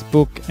 and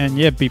Facebook.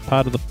 And be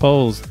part of the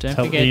polls. Don't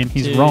Tell forget Ian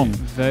he's to wrong.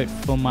 Vote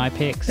for my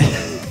picks,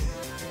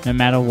 no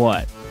matter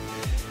what.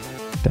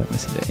 Don't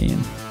listen to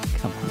Ian.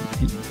 Come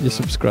on, you're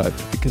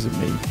subscribed because of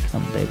me.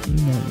 Come, baby,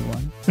 you know you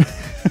won.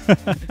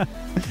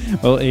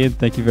 Well, Ian,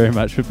 thank you very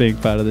much for being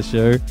part of the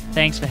show.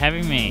 Thanks for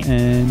having me.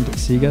 And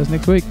see you guys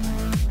next week.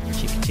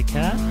 Chicka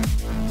chicka.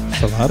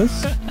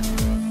 Saladas.